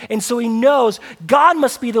point, and so he knows God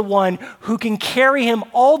must be the one who can carry him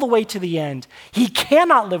all the way to the end. He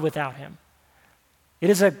cannot live without him. It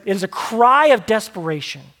is a cry of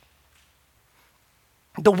desperation.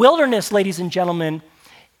 The wilderness, ladies and gentlemen,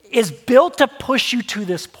 is built to push you to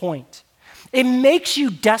this point. It makes you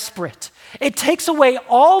desperate. It takes away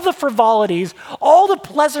all the frivolities, all the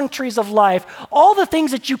pleasantries of life, all the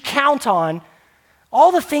things that you count on,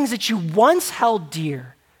 all the things that you once held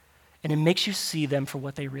dear, and it makes you see them for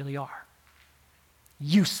what they really are.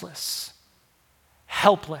 Useless,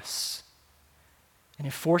 helpless, and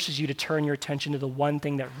it forces you to turn your attention to the one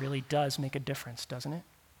thing that really does make a difference, doesn't it?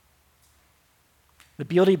 The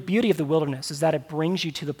beauty of the wilderness is that it brings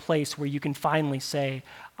you to the place where you can finally say,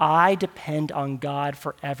 I depend on God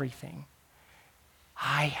for everything.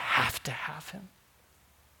 I have to have him.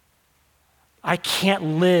 I can't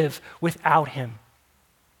live without him.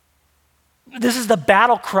 This is the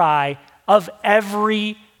battle cry of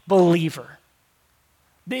every believer.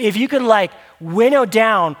 If you could winnow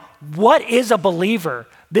down what is a believer,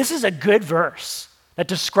 this is a good verse that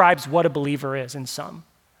describes what a believer is in sum.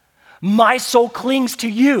 My soul clings to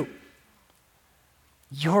you.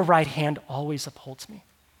 Your right hand always upholds me.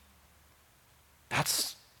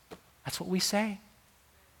 That's what we say.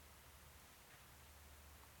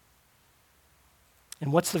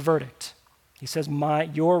 And what's the verdict? He says,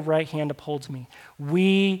 your right hand upholds me.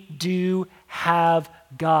 We do have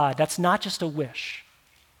God. That's not just a wish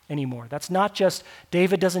anymore. That's not just,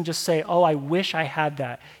 David doesn't just say, oh, I wish I had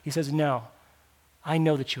that. He says, no, I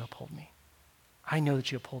know that you uphold me. I know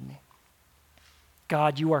that you uphold me.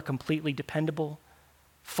 God, you are completely dependable,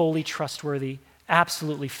 fully trustworthy,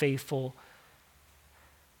 absolutely faithful.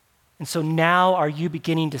 And so now are you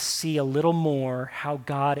beginning to see a little more how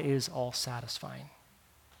God is all satisfying?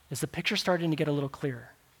 Is the picture starting to get a little clearer?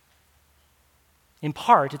 In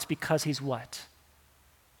part, it's because he's what?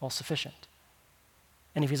 All sufficient.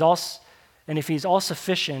 And if he's all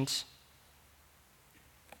sufficient,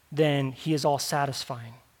 then he is all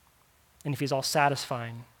satisfying. And if he's all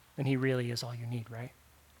satisfying, then he really is all you need, right?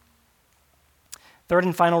 Third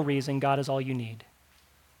and final reason, God is all you need.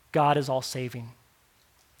 God is all saving.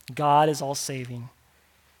 God is all saving.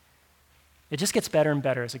 It just gets better and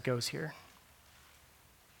better as it goes here.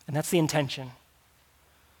 And that's the intention.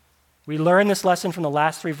 We learn this lesson from the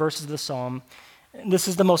last 3 verses of the psalm. And this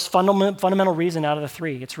is the most fundamental reason out of the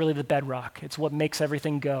 3. It's really the bedrock. It's what makes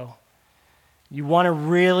everything go. You want to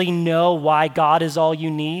really know why God is all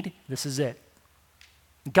you need? This is it.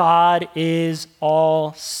 God is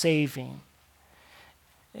all saving.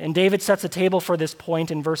 And David sets the table for this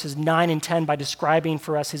point in verses 9 and 10 by describing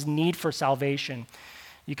for us his need for salvation.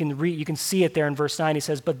 You can see it there in verse 9. He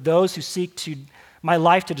says, but those who seek my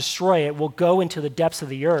life to destroy it will go into the depths of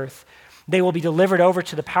the earth. They will be delivered over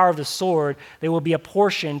to the power of the sword. They will be a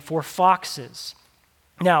portion for foxes.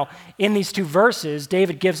 Now, in these two verses,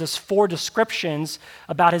 David gives us 4 descriptions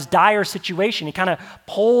about his dire situation. He kind of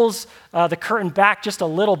pulls the curtain back just a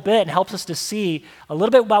little bit and helps us to see a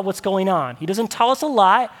little bit about what's going on. He doesn't tell us a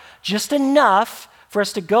lot, just enough for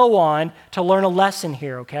us to go on to learn a lesson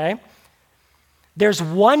here, okay? There's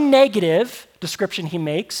 1 negative description he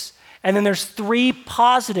makes, and then there's 3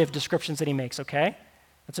 positive descriptions that he makes, okay?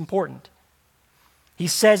 That's important. He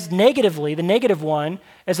says negatively, the negative one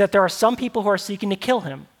is that there are some people who are seeking to kill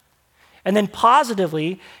him. And then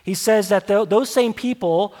positively, he says that those same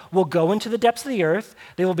people will go into the depths of the earth,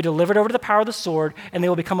 they will be delivered over to the power of the sword, and they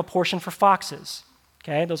will become a portion for foxes.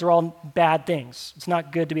 Okay? Those are all bad things. It's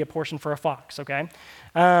not good to be a portion for a fox, okay?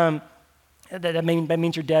 That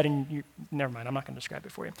means you're dead and never mind, I'm not going to describe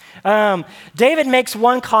it for you. David makes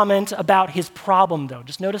 1 comment about his problem, though.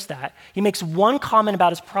 Just notice that. He makes 1 comment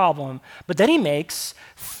about his problem, but then he makes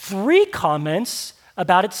 3 comments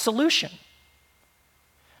about its solution.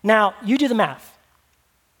 Now, you do the math.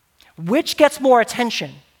 Which gets more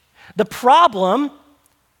attention? The problem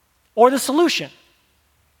or the solution?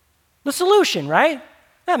 The solution, right?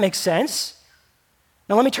 That makes sense.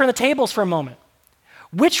 Now let me turn the tables for a moment.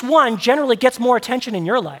 Which one generally gets more attention in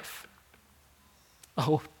your life?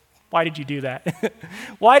 Oh, why did you do that?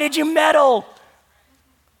 Why did you meddle?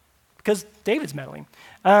 Because David's meddling.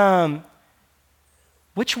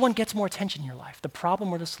 Which one gets more attention in your life, the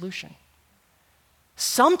problem or the solution?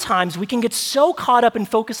 Sometimes we can get so caught up in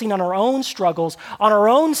focusing on our own struggles, on our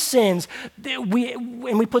own sins, and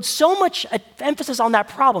we put so much emphasis on that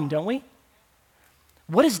problem, don't we?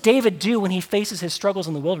 What does David do when he faces his struggles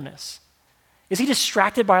in the wilderness? Is he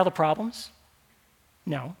distracted by all the problems?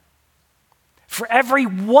 No. For every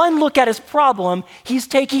 1 look at his problem, he's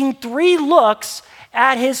taking 3 looks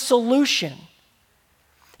at his solution.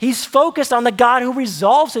 He's focused on the God who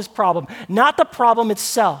resolves his problem, not the problem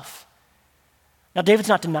itself. Now, David's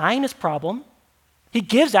not denying his problem. He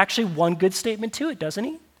gives actually 1 good statement to it, doesn't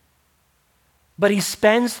he? But he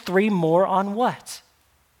spends 3 more on what?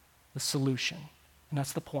 The solution. And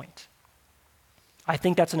that's the point. I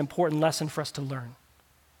think that's an important lesson for us to learn.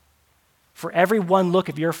 For every 1 look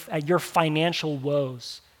at your financial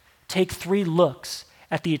woes, take 3 looks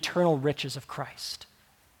at the eternal riches of Christ.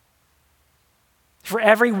 For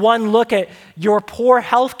every 1 look at your poor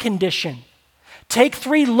health condition, take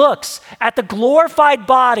 3 looks at the glorified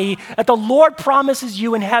body that the Lord promises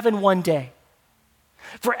you in heaven one day.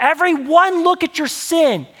 For every 1 look at your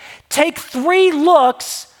sin, take 3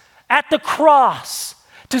 looks at the cross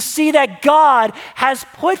to see that God has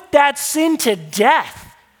put that sin to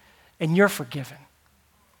death and you're forgiven.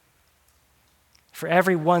 For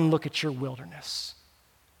every 1 look at your wilderness,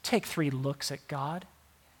 take 3 looks at God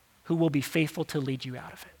who will be faithful to lead you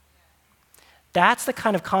out of it. That's the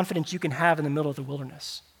kind of confidence you can have in the middle of the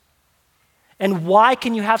wilderness. And why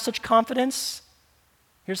can you have such confidence?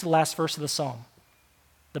 Here's the last verse of the psalm,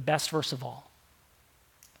 the best verse of all.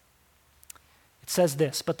 It says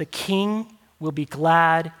this, but the king will be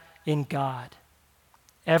glad in God.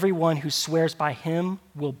 Everyone who swears by him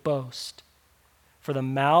will boast, for the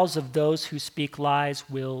mouths of those who speak lies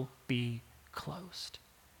will be closed.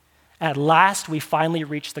 At last, we finally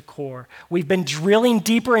reach the core. We've been drilling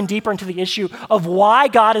deeper and deeper into the issue of why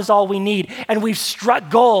God is all we need, and we've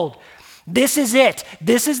struck gold. This is it.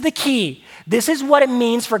 This is the key. This is what it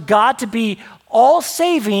means for God to be all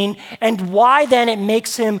saving, and why then it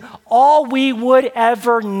makes him all we would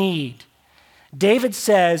ever need. David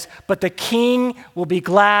says, but the king will be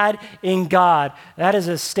glad in God. That is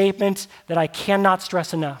a statement that I cannot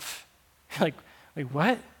stress enough. You're like, wait,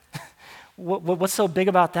 what? What's so big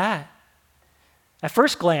about that? At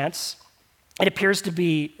first glance, it appears to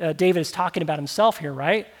be David is talking about himself here,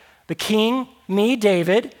 right? The king, me,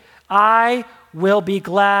 David, I will be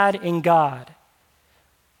glad in God.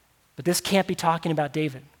 But this can't be talking about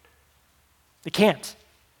David. It can't.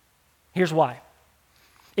 Here's why.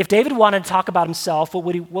 If David wanted to talk about himself,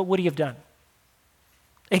 what would he have done?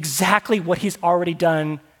 Exactly what he's already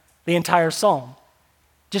done the entire psalm.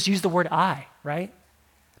 Just use the word I, right?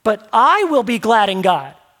 But I will be glad in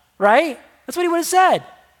God, right? That's what he would have said.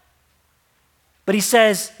 But he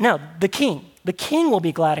says, no, the king will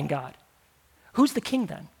be glad in God. Who's the king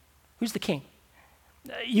then? Who's the king?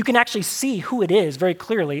 You can actually see who it is very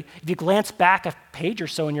clearly if you glance back a page or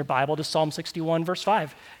so in your Bible to Psalm 61, verse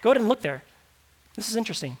 5. Go ahead and look there. This is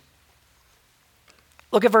interesting.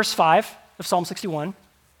 Look at verse 5 of Psalm 61.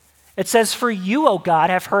 It says, "For you, O God,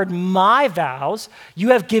 have heard my vows. You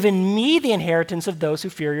have given me the inheritance of those who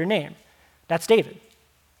fear your name." That's David.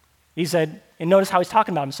 He said, and notice how he's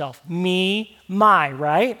talking about himself. Me, my,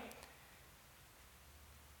 right?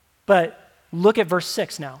 But look at verse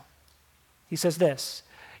 6 now. He says this,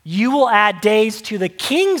 "You will add days to the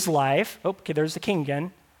king's life." Oh, okay, there's the king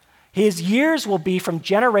again. "His years will be from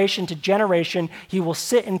generation to generation. He will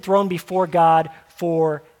sit enthroned before God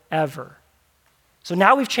forever." So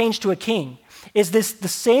now we've changed to a king. Is this the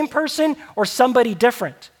same person or somebody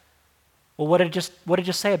different? Well, what did it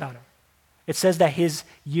just say about him? It says that his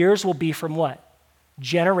years will be from what?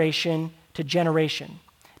 Generation to generation.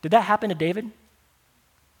 Did that happen to David?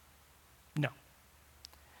 No.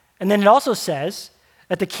 And then it also says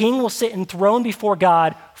that the king will sit enthroned before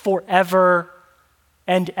God forever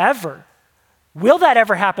and ever. Will that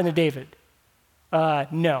ever happen to David?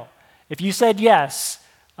 No. If you said yes,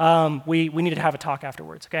 we needed to have a talk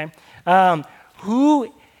afterwards, okay?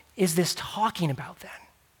 Who is this talking about then?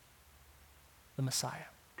 The Messiah.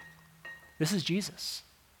 This is Jesus.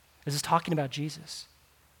 This is talking about Jesus.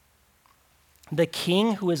 The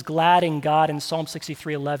king who is glad in God in Psalm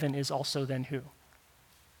 63:11 is also then who?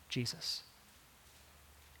 Jesus.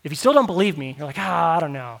 If you still don't believe me, you're like, I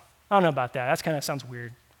don't know. I don't know about that. That kind of sounds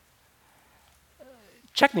weird.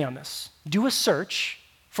 Check me on this. Do a search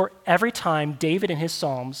for every time David in his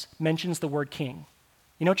Psalms mentions the word king.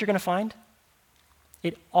 You know what you're going to find?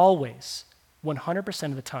 It always,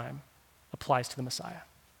 100% of the time, applies to the Messiah.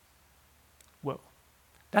 Whoa.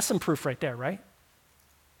 That's some proof right there, right?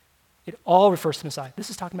 It all refers to the Messiah.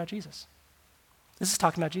 This is talking about Jesus. This is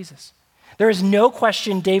talking about Jesus. There is no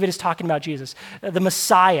question David is talking about Jesus, the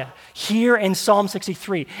Messiah, here in Psalm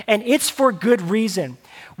 63. And it's for good reason.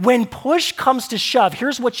 When push comes to shove,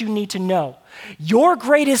 here's what you need to know. Your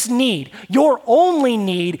greatest need, your only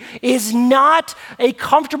need, is not a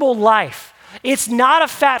comfortable life. It's not a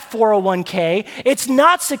fat 401k. It's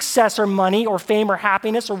not success or money or fame or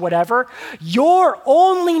happiness or whatever. Your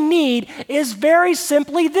only need is very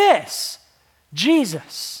simply this: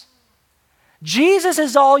 Jesus. Jesus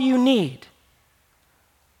is all you need.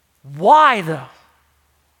 Why though?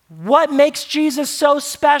 What makes Jesus so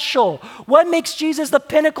special? What makes Jesus the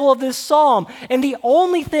pinnacle of this psalm and the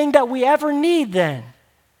only thing that we ever need then?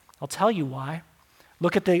 I'll tell you why.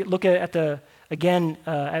 Look at the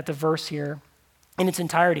verse here in its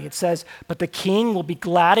entirety. It says, "But the king will be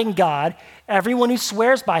glad in God. Everyone who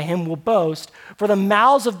swears by him will boast, for the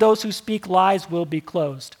mouths of those who speak lies will be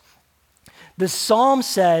closed." The psalm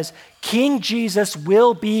says King Jesus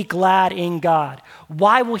will be glad in God.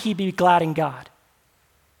 Why will he be glad in God?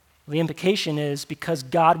 The implication is because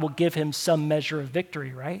God will give him some measure of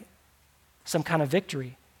victory, right? Some kind of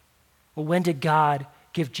victory. Well, when did God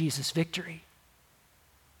give Jesus victory?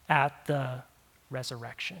 At the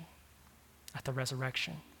resurrection. At the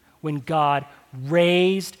resurrection. When God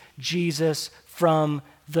raised Jesus from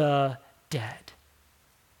the dead.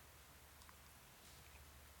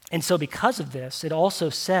 And so because of this, it also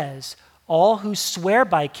says, all who swear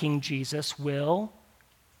by King Jesus will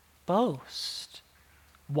boast.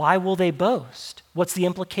 Why will they boast? What's the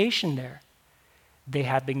implication there? They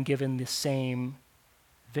have been given the same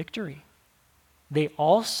victory. They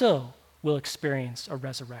also will experience a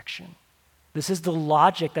resurrection. This is the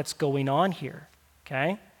logic that's going on here,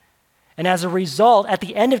 okay? And as a result, at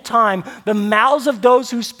the end of time, the mouths of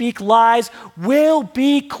those who speak lies will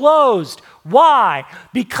be closed. Why?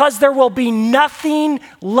 Because there will be nothing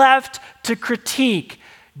left to critique.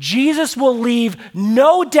 Jesus will leave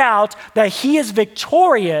no doubt that he is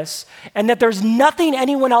victorious and that there's nothing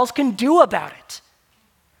anyone else can do about it.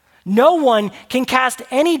 No one can cast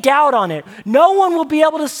any doubt on it. No one will be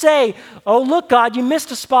able to say, "Oh, look, God, you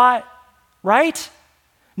missed a spot," right?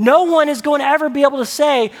 No one is going to ever be able to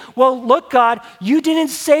say, "Well, look, God, you didn't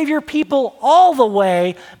save your people all the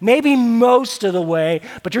way, maybe most of the way,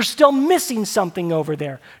 but you're still missing something over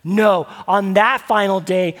there." No, on that final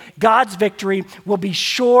day, God's victory will be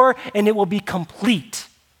sure and it will be complete.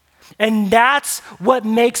 And that's what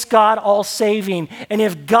makes God all-saving. And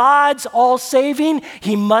if God's all-saving,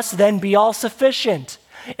 he must then be all-sufficient.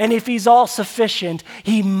 And if he's all-sufficient,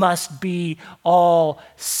 he must be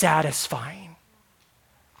all-satisfying.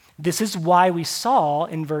 This is why we saw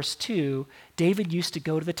in verse 2, David used to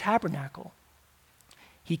go to the tabernacle.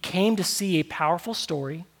 He came to see a powerful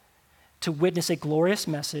story, to witness a glorious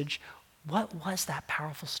message. What was that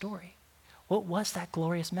powerful story? What was that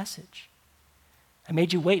glorious message? I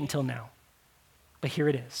made you wait until now, but here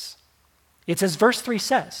it is. It's as verse 3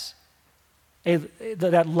 says,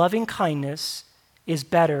 that loving kindness is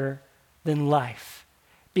better than life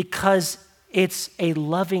because it's a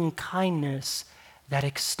loving kindness that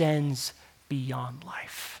extends beyond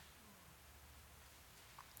life.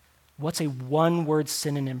 What's a one-word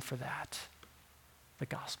synonym for that? The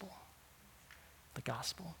gospel. The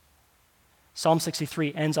gospel. Psalm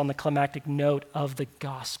 63 ends on the climactic note of the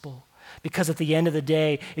gospel. Because at the end of the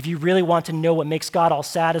day, if you really want to know what makes God all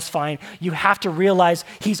satisfying, you have to realize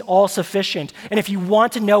he's all sufficient. And if you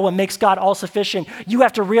want to know what makes God all sufficient, you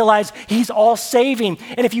have to realize he's all saving.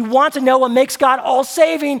 And if you want to know what makes God all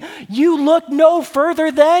saving, you look no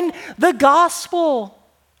further than the gospel,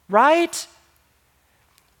 right?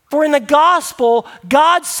 For in the gospel,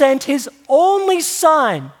 God sent his only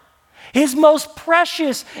son, his most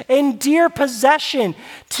precious and dear possession,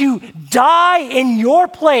 to die in your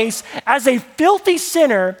place as a filthy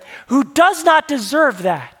sinner who does not deserve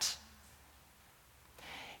that.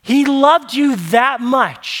 He loved you that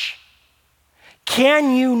much.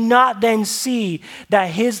 Can you not then see that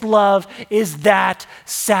his love is that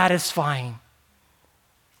satisfying?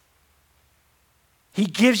 He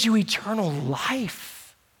gives you eternal life.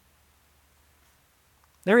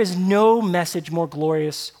 There is no message more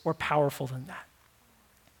glorious or powerful than that.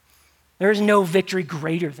 There is no victory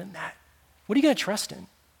greater than that. What are you going to trust in?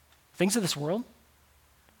 Things of this world?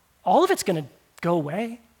 All of it's going to go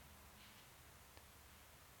away.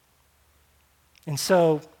 And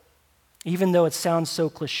so, even though it sounds so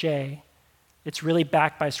cliche, it's really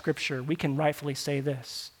backed by Scripture. We can rightfully say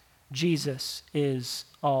this: Jesus is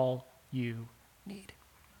all you need.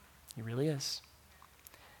 He really is.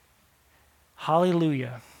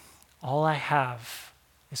 Hallelujah, all I have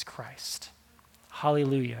is Christ.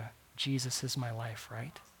 Hallelujah, Jesus is my life,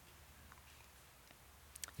 right?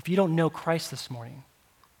 If you don't know Christ this morning,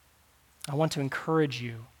 I want to encourage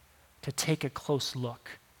you to take a close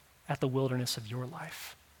look at the wilderness of your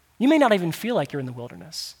life. You may not even feel like you're in the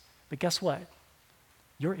wilderness, but guess what?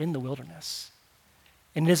 You're in the wilderness.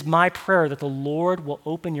 And it is my prayer that the Lord will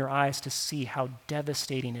open your eyes to see how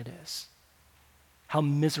devastating it is, how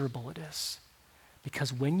miserable it is.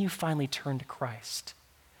 Because when you finally turn to Christ,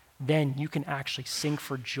 then you can actually sing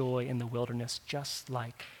for joy in the wilderness just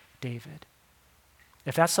like David.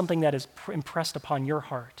 If that's something that is impressed upon your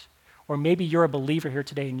heart, or maybe you're a believer here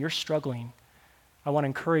today and you're struggling, I want to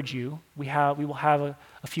encourage you. We will have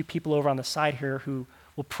a few people over on the side here who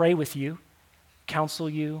will pray with you, counsel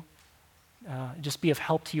you, just be of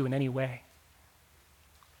help to you in any way.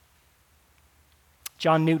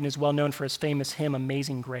 John Newton is well known for his famous hymn,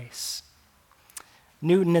 Amazing Grace.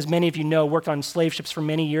 Newton, as many of you know, worked on slave ships for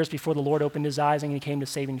many years before the Lord opened his eyes and he came to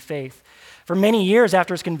saving faith. For many years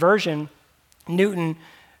after his conversion, Newton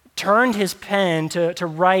turned his pen to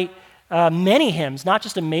write many hymns, not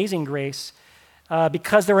just Amazing Grace,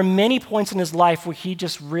 because there were many points in his life where he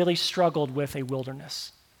just really struggled with a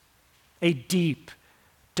wilderness, a deep,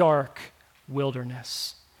 dark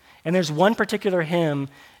wilderness. And there's one particular hymn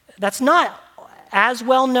that's not as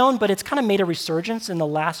well known, but it's kind of made a resurgence in the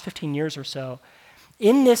last 15 years or so.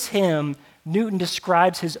 In this hymn, Newton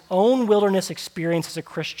describes his own wilderness experience as a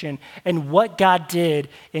Christian and what God did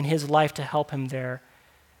in his life to help him there.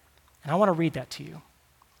 And I want to read that to you.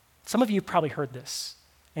 Some of you probably heard this,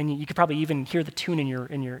 and you could probably even hear the tune in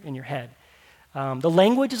your head. The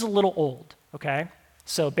language is a little old, okay?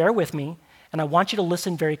 So bear with me, and I want you to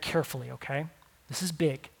listen very carefully, okay? This is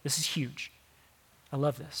big. This is huge. I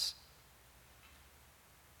love this.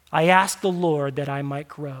 I ask the Lord that I might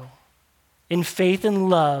grow in faith and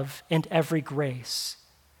love and every grace,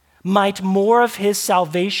 might more of his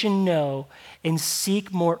salvation know and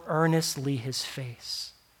seek more earnestly his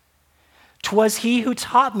face. 'Twas he who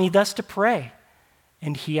taught me thus to pray,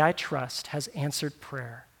 and he, I trust, has answered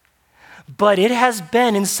prayer. But it has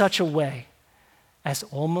been in such a way as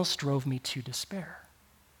almost drove me to despair.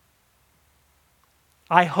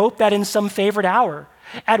 I hope that in some favored hour,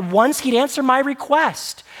 at once he'd answer my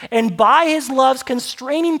request, and by his love's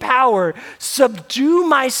constraining power, subdue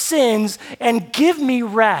my sins and give me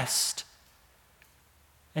rest.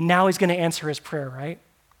 And now he's going to answer his prayer, right?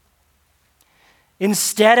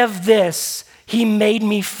 Instead of this, he made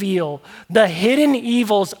me feel the hidden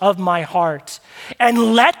evils of my heart,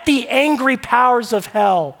 and let the angry powers of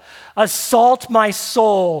hell assault my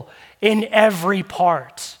soul in every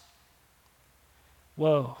part.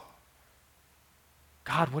 Whoa.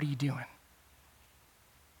 God, what are you doing?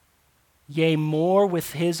 Yea, more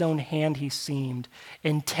with his own hand he seemed,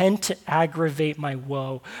 intent to aggravate my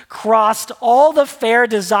woe, crossed all the fair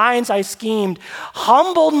designs I schemed,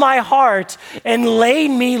 humbled my heart, and laid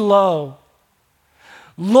me low.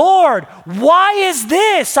 Lord, why is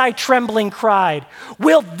this? I trembling cried.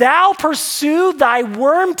 Wilt thou pursue thy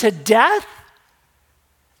worm to death?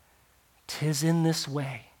 'Tis in this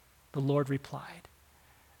way, the Lord replied.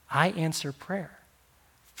 I answer prayer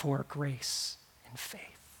for grace and faith.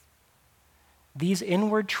 These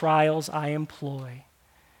inward trials I employ,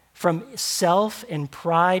 from self and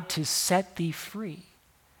pride to set thee free,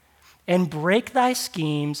 and break thy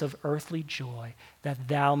schemes of earthly joy, that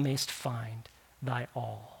thou mayst find thy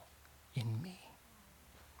all in me.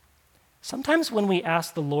 Sometimes when we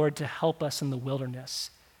ask the Lord to help us in the wilderness,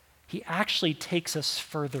 he actually takes us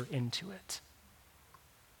further into it.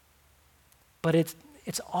 But it's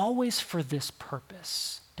always for this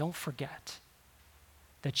purpose. Don't forget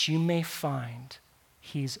that you may find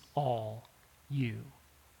he's all you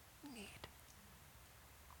need.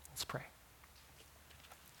 Let's pray.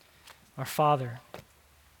 Our Father,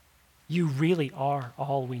 you really are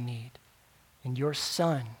all we need. And your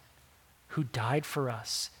Son, who died for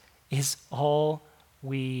us, is all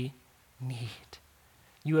we need.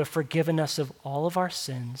 You have forgiven us of all of our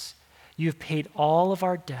sins. You have paid all of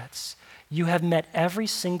our debts. You have met every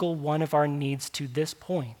single one of our needs to this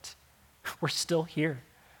point. We're still here.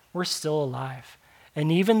 We're still alive.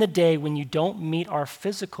 And even the day when you don't meet our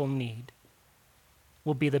physical need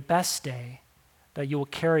will be the best day that you will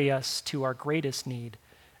carry us to our greatest need,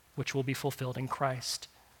 which will be fulfilled in Christ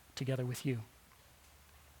together with you.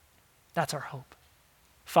 That's our hope.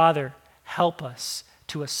 Father, help us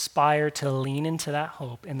to aspire to lean into that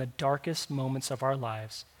hope in the darkest moments of our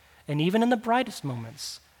lives, and even in the brightest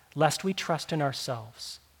moments, lest we trust in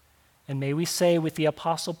ourselves. And may we say with the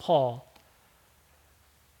Apostle Paul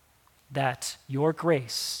that your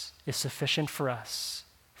grace is sufficient for us,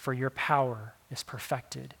 for your power is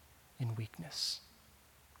perfected in weakness.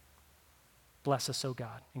 Bless us, O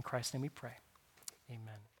God. In Christ's name we pray.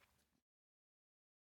 Amen.